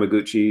friend in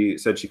Yamaguchi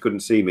said she couldn't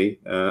see me,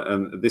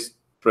 and this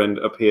friend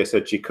up here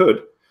said she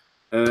could.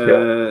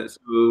 So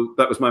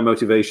that was my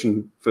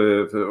motivation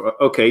for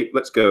okay,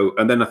 let's go.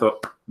 And then I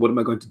thought, what am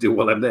I going to do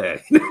while I'm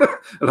there?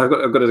 And I've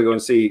got to go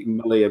and see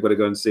Molly. I've got to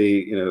go and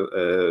see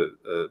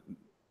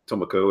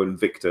Tomoko and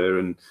Victor,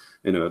 and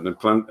and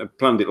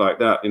planned it like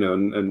that,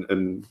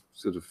 and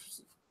sort of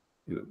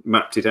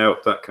mapped it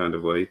out that kind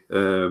of way.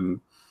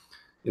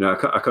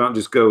 I can't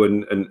just go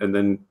and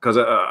then, because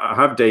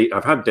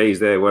I've had days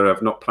there where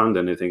I've not planned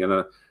anything, and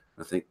I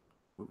think,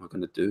 what am I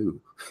going to do?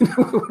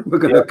 Where am I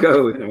going to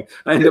go?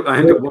 I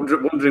end up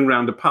wandering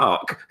around a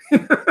park.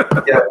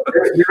 Yeah,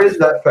 there is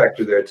that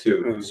factor there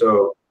too.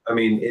 So I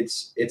mean,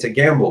 it's a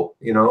gamble.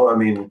 I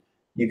mean,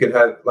 you could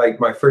have, like,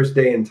 my first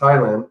day in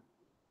Thailand,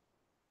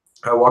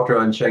 I walked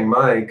around Chiang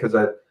Mai because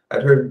I'd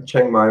heard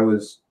Chiang Mai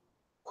was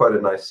quite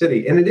a nice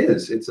city, and it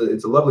is. It's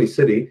a lovely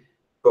city,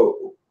 but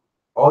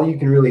all you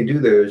can really do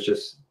there is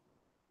just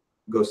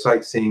go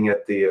sightseeing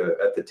at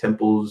the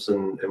temples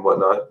and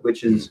whatnot,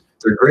 which is,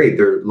 they're great,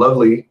 they're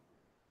lovely.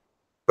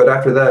 But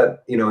after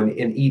that,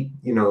 and eat,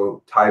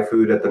 Thai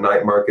food at the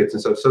night markets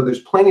and stuff. So there's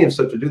plenty of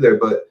stuff to do there.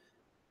 But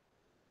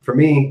for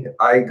me,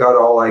 I got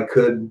all I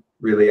could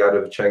really out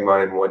of Chiang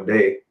Mai in one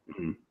day.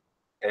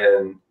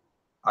 And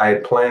I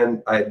had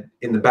planned,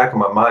 in the back of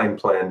my mind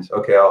planned,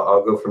 okay,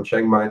 I'll go from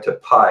Chiang Mai to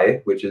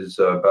Pai, which is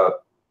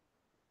about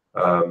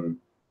pie.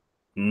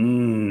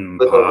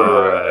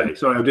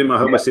 Sorry, I'm doing my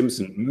Homer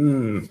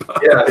Simpson.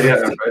 Yeah,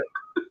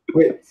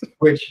 right.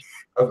 Which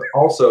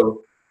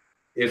also,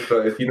 if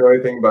you know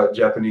anything about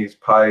Japanese,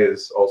 pie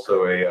is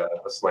also a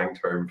slang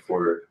term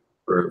for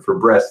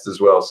breasts as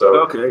well. So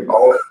okay,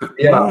 all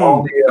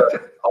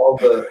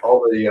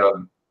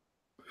the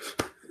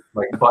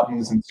like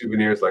buttons and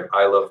souvenirs, like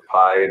I love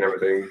pie and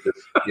everything.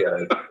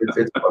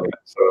 It's funny.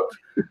 So,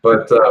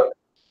 but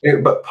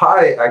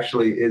pie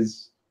actually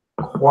is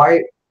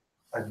quite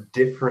a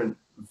different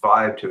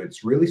vibe to it.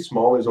 It's really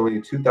small. There's only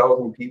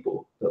 2,000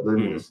 people that live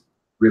in this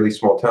really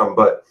small town,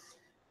 but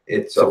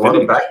it's a lot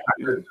of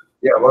backpackers.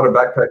 Yeah, a lot of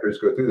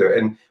backpackers go through there.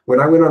 And when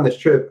I went on this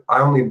trip,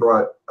 I only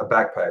brought a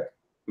backpack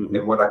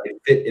and what I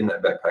could fit in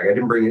that backpack. I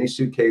didn't bring any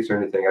suitcase or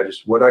anything. I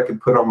just, what I could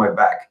put on my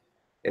back,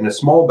 in a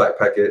small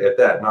backpack at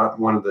that, not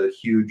one of the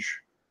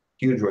huge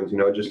ones,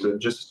 just a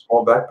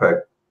small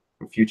backpack,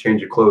 a few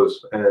change of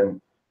clothes, and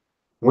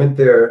went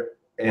there,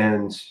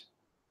 and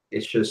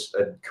it's just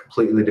a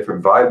completely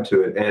different vibe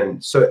to it.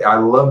 And so I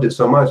loved it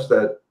so much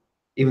that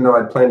even though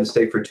I'd planned to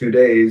stay for 2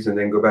 days and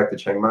then go back to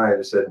Chiang Mai, I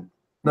just said,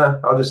 nah,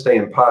 I'll just stay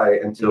in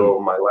Pai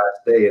until my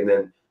last day, and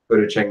then go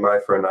to Chiang Mai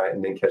for a night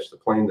and then catch the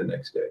plane the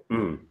next day.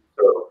 So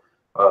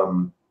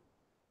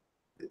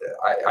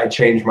I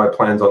changed my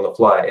plans on the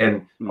fly,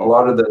 and a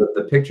lot of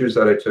the pictures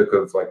that I took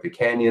of like the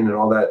canyon and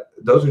all that,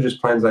 those are just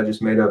plans I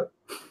just made up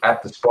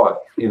at the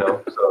spot,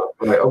 So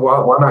I'm like, oh,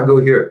 why not go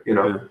here,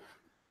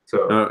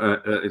 So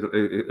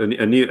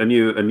a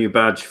new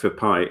badge for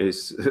Pi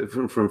is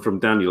from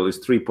Daniel is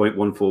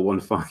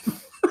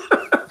 3.1415.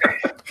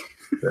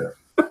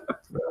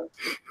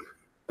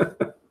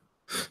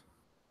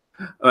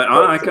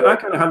 I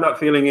kind of had that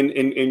feeling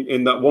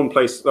in that one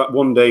place, that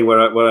one day where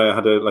I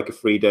had a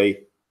free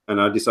day, and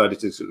I decided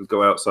to sort of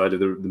go outside of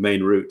the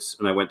main routes,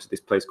 and I went to this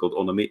place called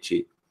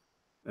Onomichi,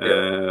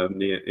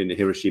 in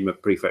Hiroshima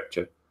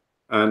Prefecture,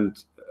 and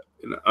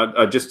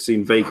I'd just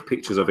seen vague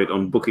pictures of it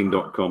on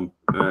Booking.com,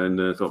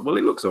 and thought, well,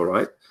 it looks all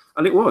right,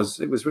 and it was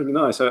really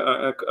nice.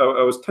 I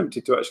was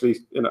tempted to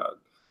actually,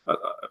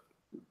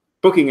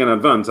 booking in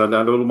advance. I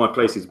had all my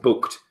places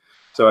booked,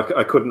 so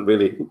I couldn't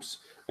really.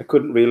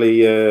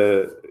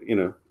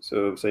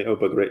 So say, oh,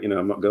 bugger it,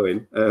 I'm not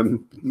going.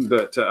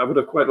 But I would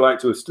have quite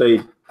liked to have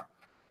stayed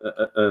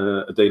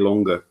a day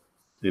longer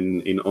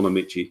in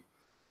Onomichi.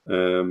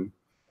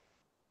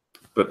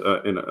 But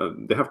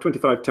they have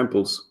 25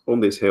 temples on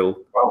this hill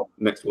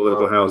next to all the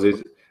little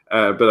houses.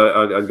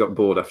 But I got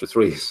bored after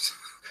 3.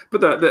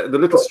 But the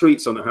little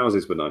streets on the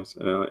houses were nice.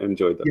 I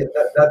enjoyed that. Yeah,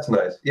 that's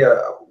nice. Yeah,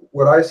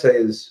 what I say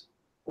is,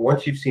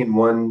 once you've seen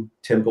one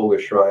temple or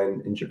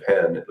shrine in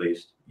Japan, at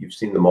least, you've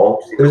seen them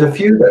all. There's a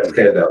few that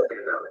stand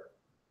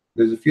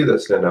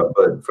out.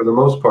 But for the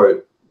most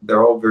part,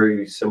 they're all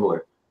very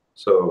similar.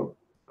 So,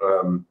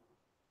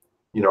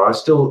 I'll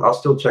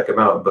still check them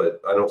out,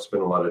 but I don't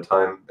spend a lot of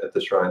time at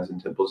the shrines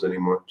and temples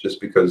anymore, just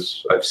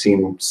because I've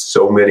seen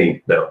so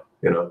many now,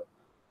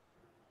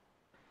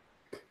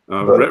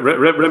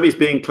 Remy's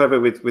being clever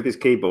with his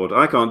keyboard.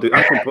 I can't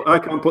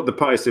put the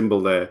pi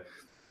symbol there.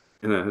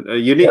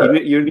 You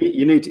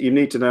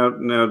need to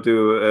now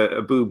do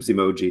a boobs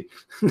emoji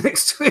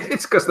next to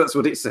it, because that's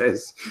what it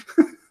says.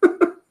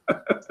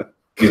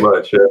 Too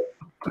much, yeah.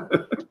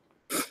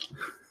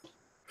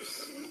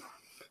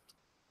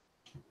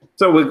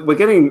 So we're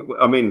getting.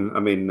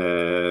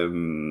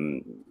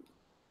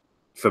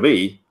 For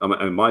me,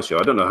 my show.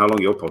 I don't know how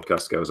long your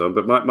podcast goes on,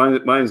 but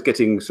mine's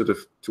getting sort of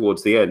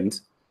towards the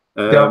end.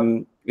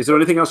 Is there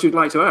anything else you'd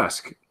like to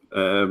ask?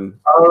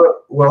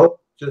 Well,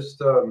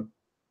 just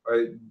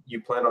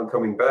you plan on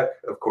coming back,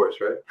 of course,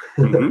 right?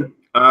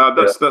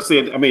 That's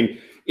the.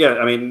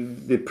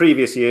 The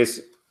previous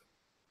years,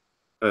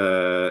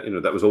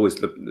 that was always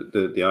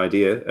the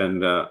idea,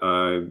 and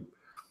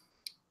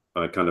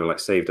I kind of like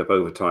saved up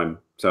overtime.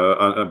 So,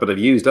 but I've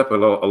used up a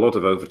lot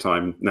of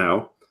overtime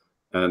now,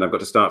 and I've got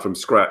to start from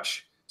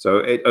scratch. So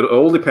it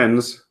all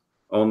depends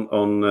on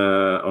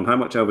how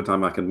much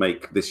overtime I can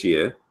make this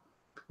year,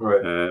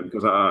 right?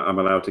 Because I'm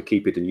allowed to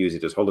keep it and use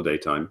it as holiday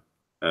time,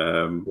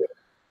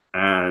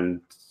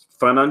 and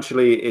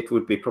financially it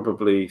would be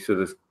probably sort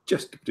of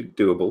just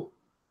doable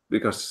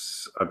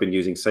because I've been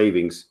using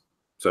savings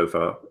so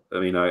far. I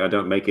mean, I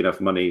don't make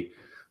enough money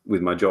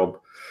with my job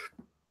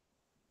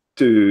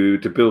to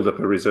build up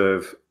a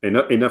reserve,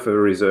 enough of a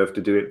reserve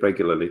to do it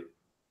regularly,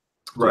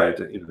 right?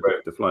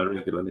 To fly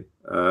regularly.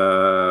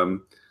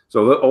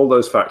 So all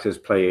those factors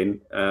play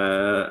in,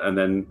 and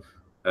then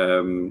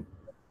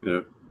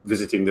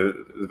visiting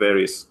the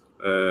various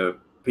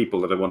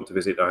people that I want to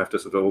visit. I have to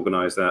sort of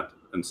organise that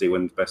and see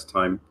when's best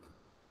time.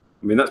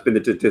 I mean, that's been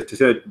the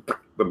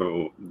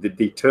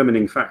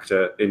determining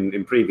factor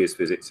in previous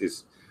visits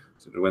is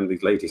sort of when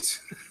these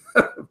ladies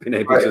have been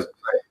able to,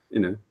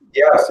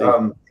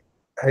 Yeah.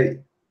 Hey,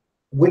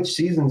 which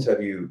seasons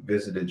have you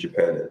visited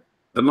Japan in?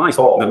 The nice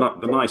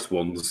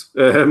ones,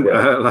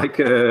 like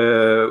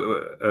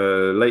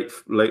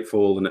late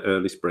fall and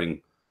early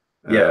spring.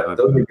 Those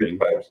are good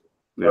times.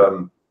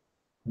 Yeah.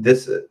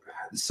 This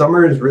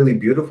summer is really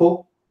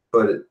beautiful,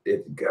 but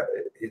it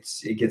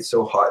gets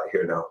so hot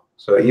here now.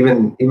 So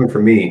even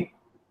for me,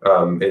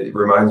 it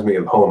reminds me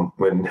of home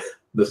when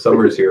the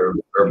summers here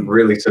are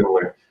really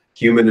similar.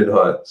 Humid and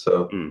hot.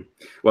 So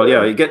well,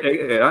 yeah,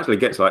 it actually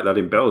gets like that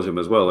in Belgium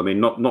as well. I mean,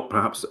 not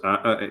perhaps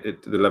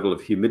at the level of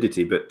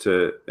humidity, but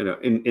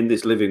in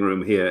this living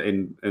room here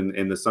in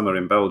the summer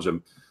in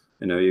Belgium,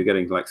 you're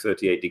getting like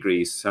 38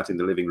 degrees sat in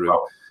the living room.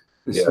 Wow.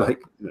 It's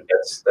like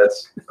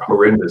that's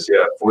horrendous.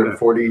 Yeah,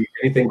 40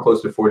 anything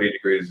close to 40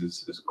 degrees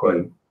is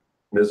quite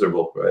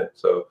miserable, right?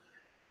 So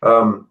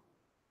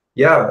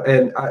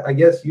and I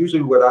guess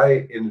usually what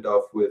I ended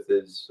off with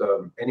is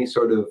any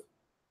sort of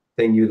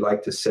thing you'd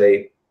like to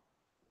say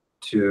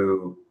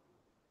to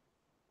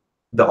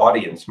the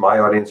audience, my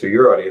audience or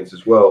your audience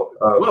as well.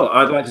 Well,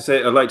 I'd like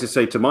to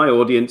say to my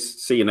audience,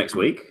 see you next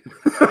week.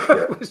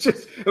 It's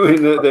just,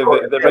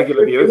 the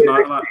regular viewers.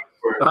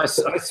 I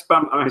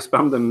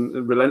spam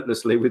them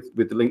relentlessly with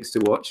the links to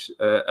watch,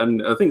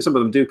 and I think some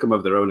of them do come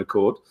of their own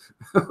accord,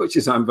 which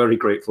I'm very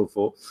grateful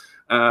for.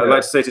 I'd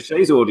like to say to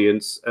Shea's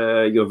audience,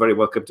 you're very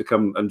welcome to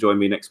come and join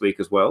me next week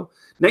as well.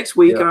 Next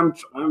week, I'm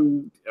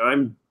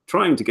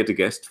trying to get a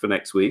guest for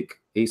next week.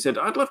 He said,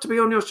 I'd love to be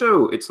on your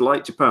show. It's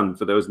Light Japan,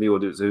 for those in the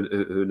audience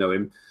who know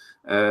him.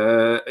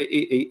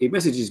 He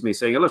messages me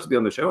saying, I'd love to be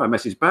on the show. I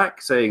message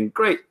back saying,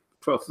 great,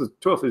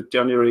 12th of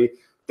January,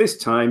 this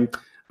time,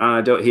 and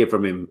I don't hear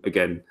from him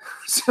again.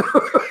 So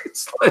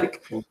it's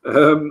like,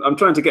 I'm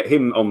trying to get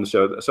him on the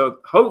show. So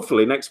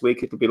hopefully next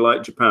week it'll be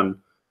Light Japan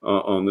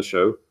on the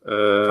show.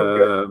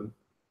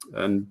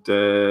 And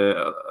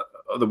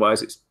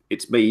otherwise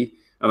it's me.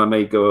 And I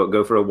may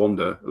go for a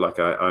wander like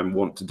I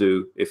want to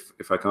do if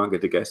I can't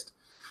get a guest.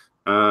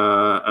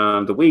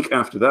 And the week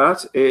after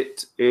that,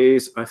 it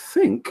is, I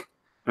think,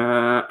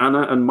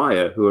 Anna and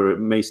Maya, who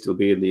may still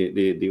be in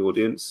the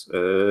audience.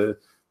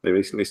 They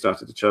recently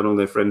started a channel.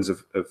 They're friends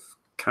of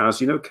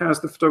Kaz. You know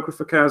Kaz, the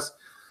photographer, Kaz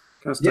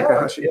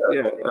Takahashi?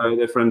 Yeah.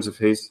 They're friends of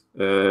his.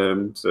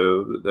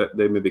 So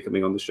they may be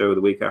coming on the show the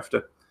week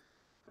after.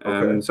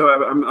 So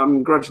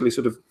I'm gradually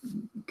sort of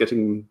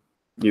getting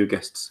new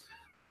guests.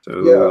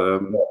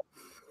 So,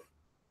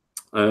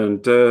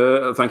 and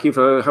thank you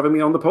for having me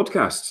on the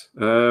podcast.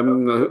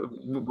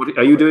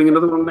 Are you doing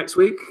another one next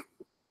week?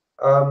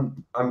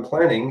 I'm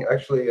planning.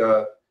 Actually,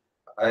 I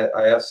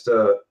asked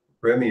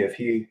Remy if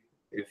he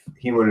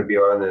wanted to be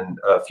on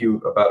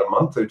about a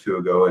month or two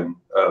ago,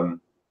 and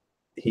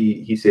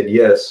he said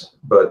yes,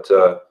 but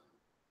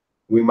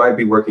we might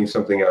be working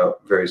something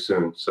out very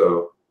soon.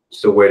 So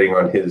still waiting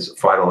on his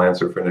final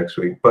answer for next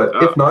week. But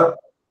if not,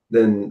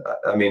 then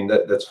I mean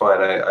that's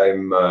fine.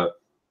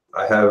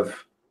 I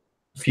have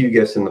a few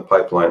guests in the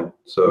pipeline,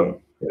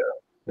 so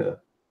yeah.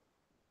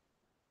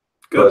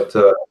 Good.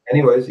 But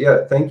anyways,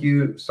 thank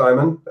you,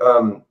 Simon.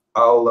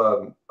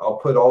 I'll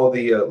put all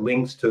the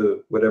links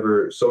to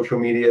whatever social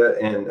media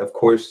and of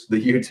course the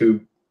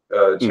YouTube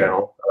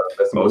channel.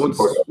 That's the most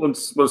important.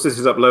 Once this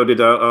is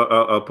uploaded,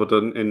 I'll put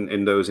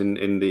in those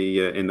in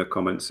the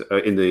comments,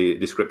 in the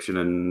description,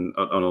 and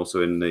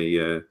also in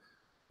the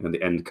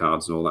end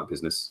cards and all that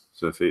business.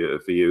 So for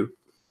you,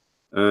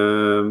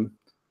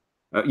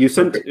 you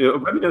sent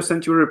Remino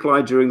sent you a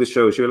reply during the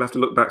show. So you'll have to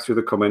look back through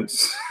the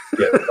comments.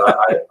 Yes,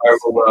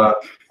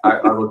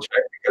 I will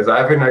check because I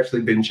haven't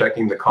actually been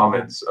checking the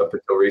comments up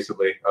until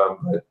recently.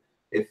 But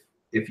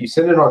if you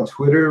send it on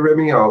Twitter,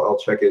 Remy, I'll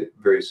check it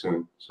very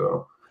soon.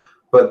 So,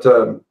 but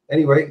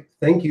anyway,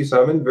 thank you,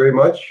 Simon, very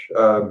much.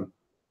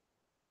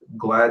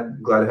 Glad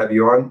to have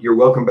you on. You're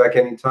welcome back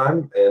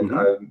anytime, and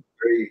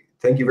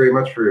thank you very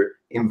much for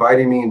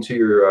inviting me into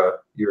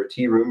your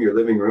tea room, your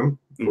living room.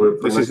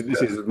 This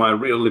is my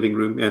real living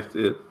room. Yeah,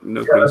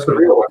 no green that's screen.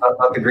 The real one,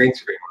 not the green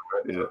screen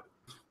one. Right?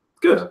 Yeah.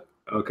 Good.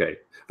 Yeah. Okay.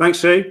 Thanks,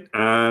 Shea,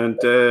 and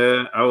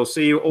I will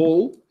see you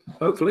all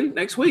hopefully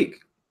next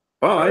week.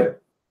 Bye. Right.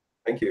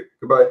 Thank you.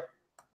 Goodbye.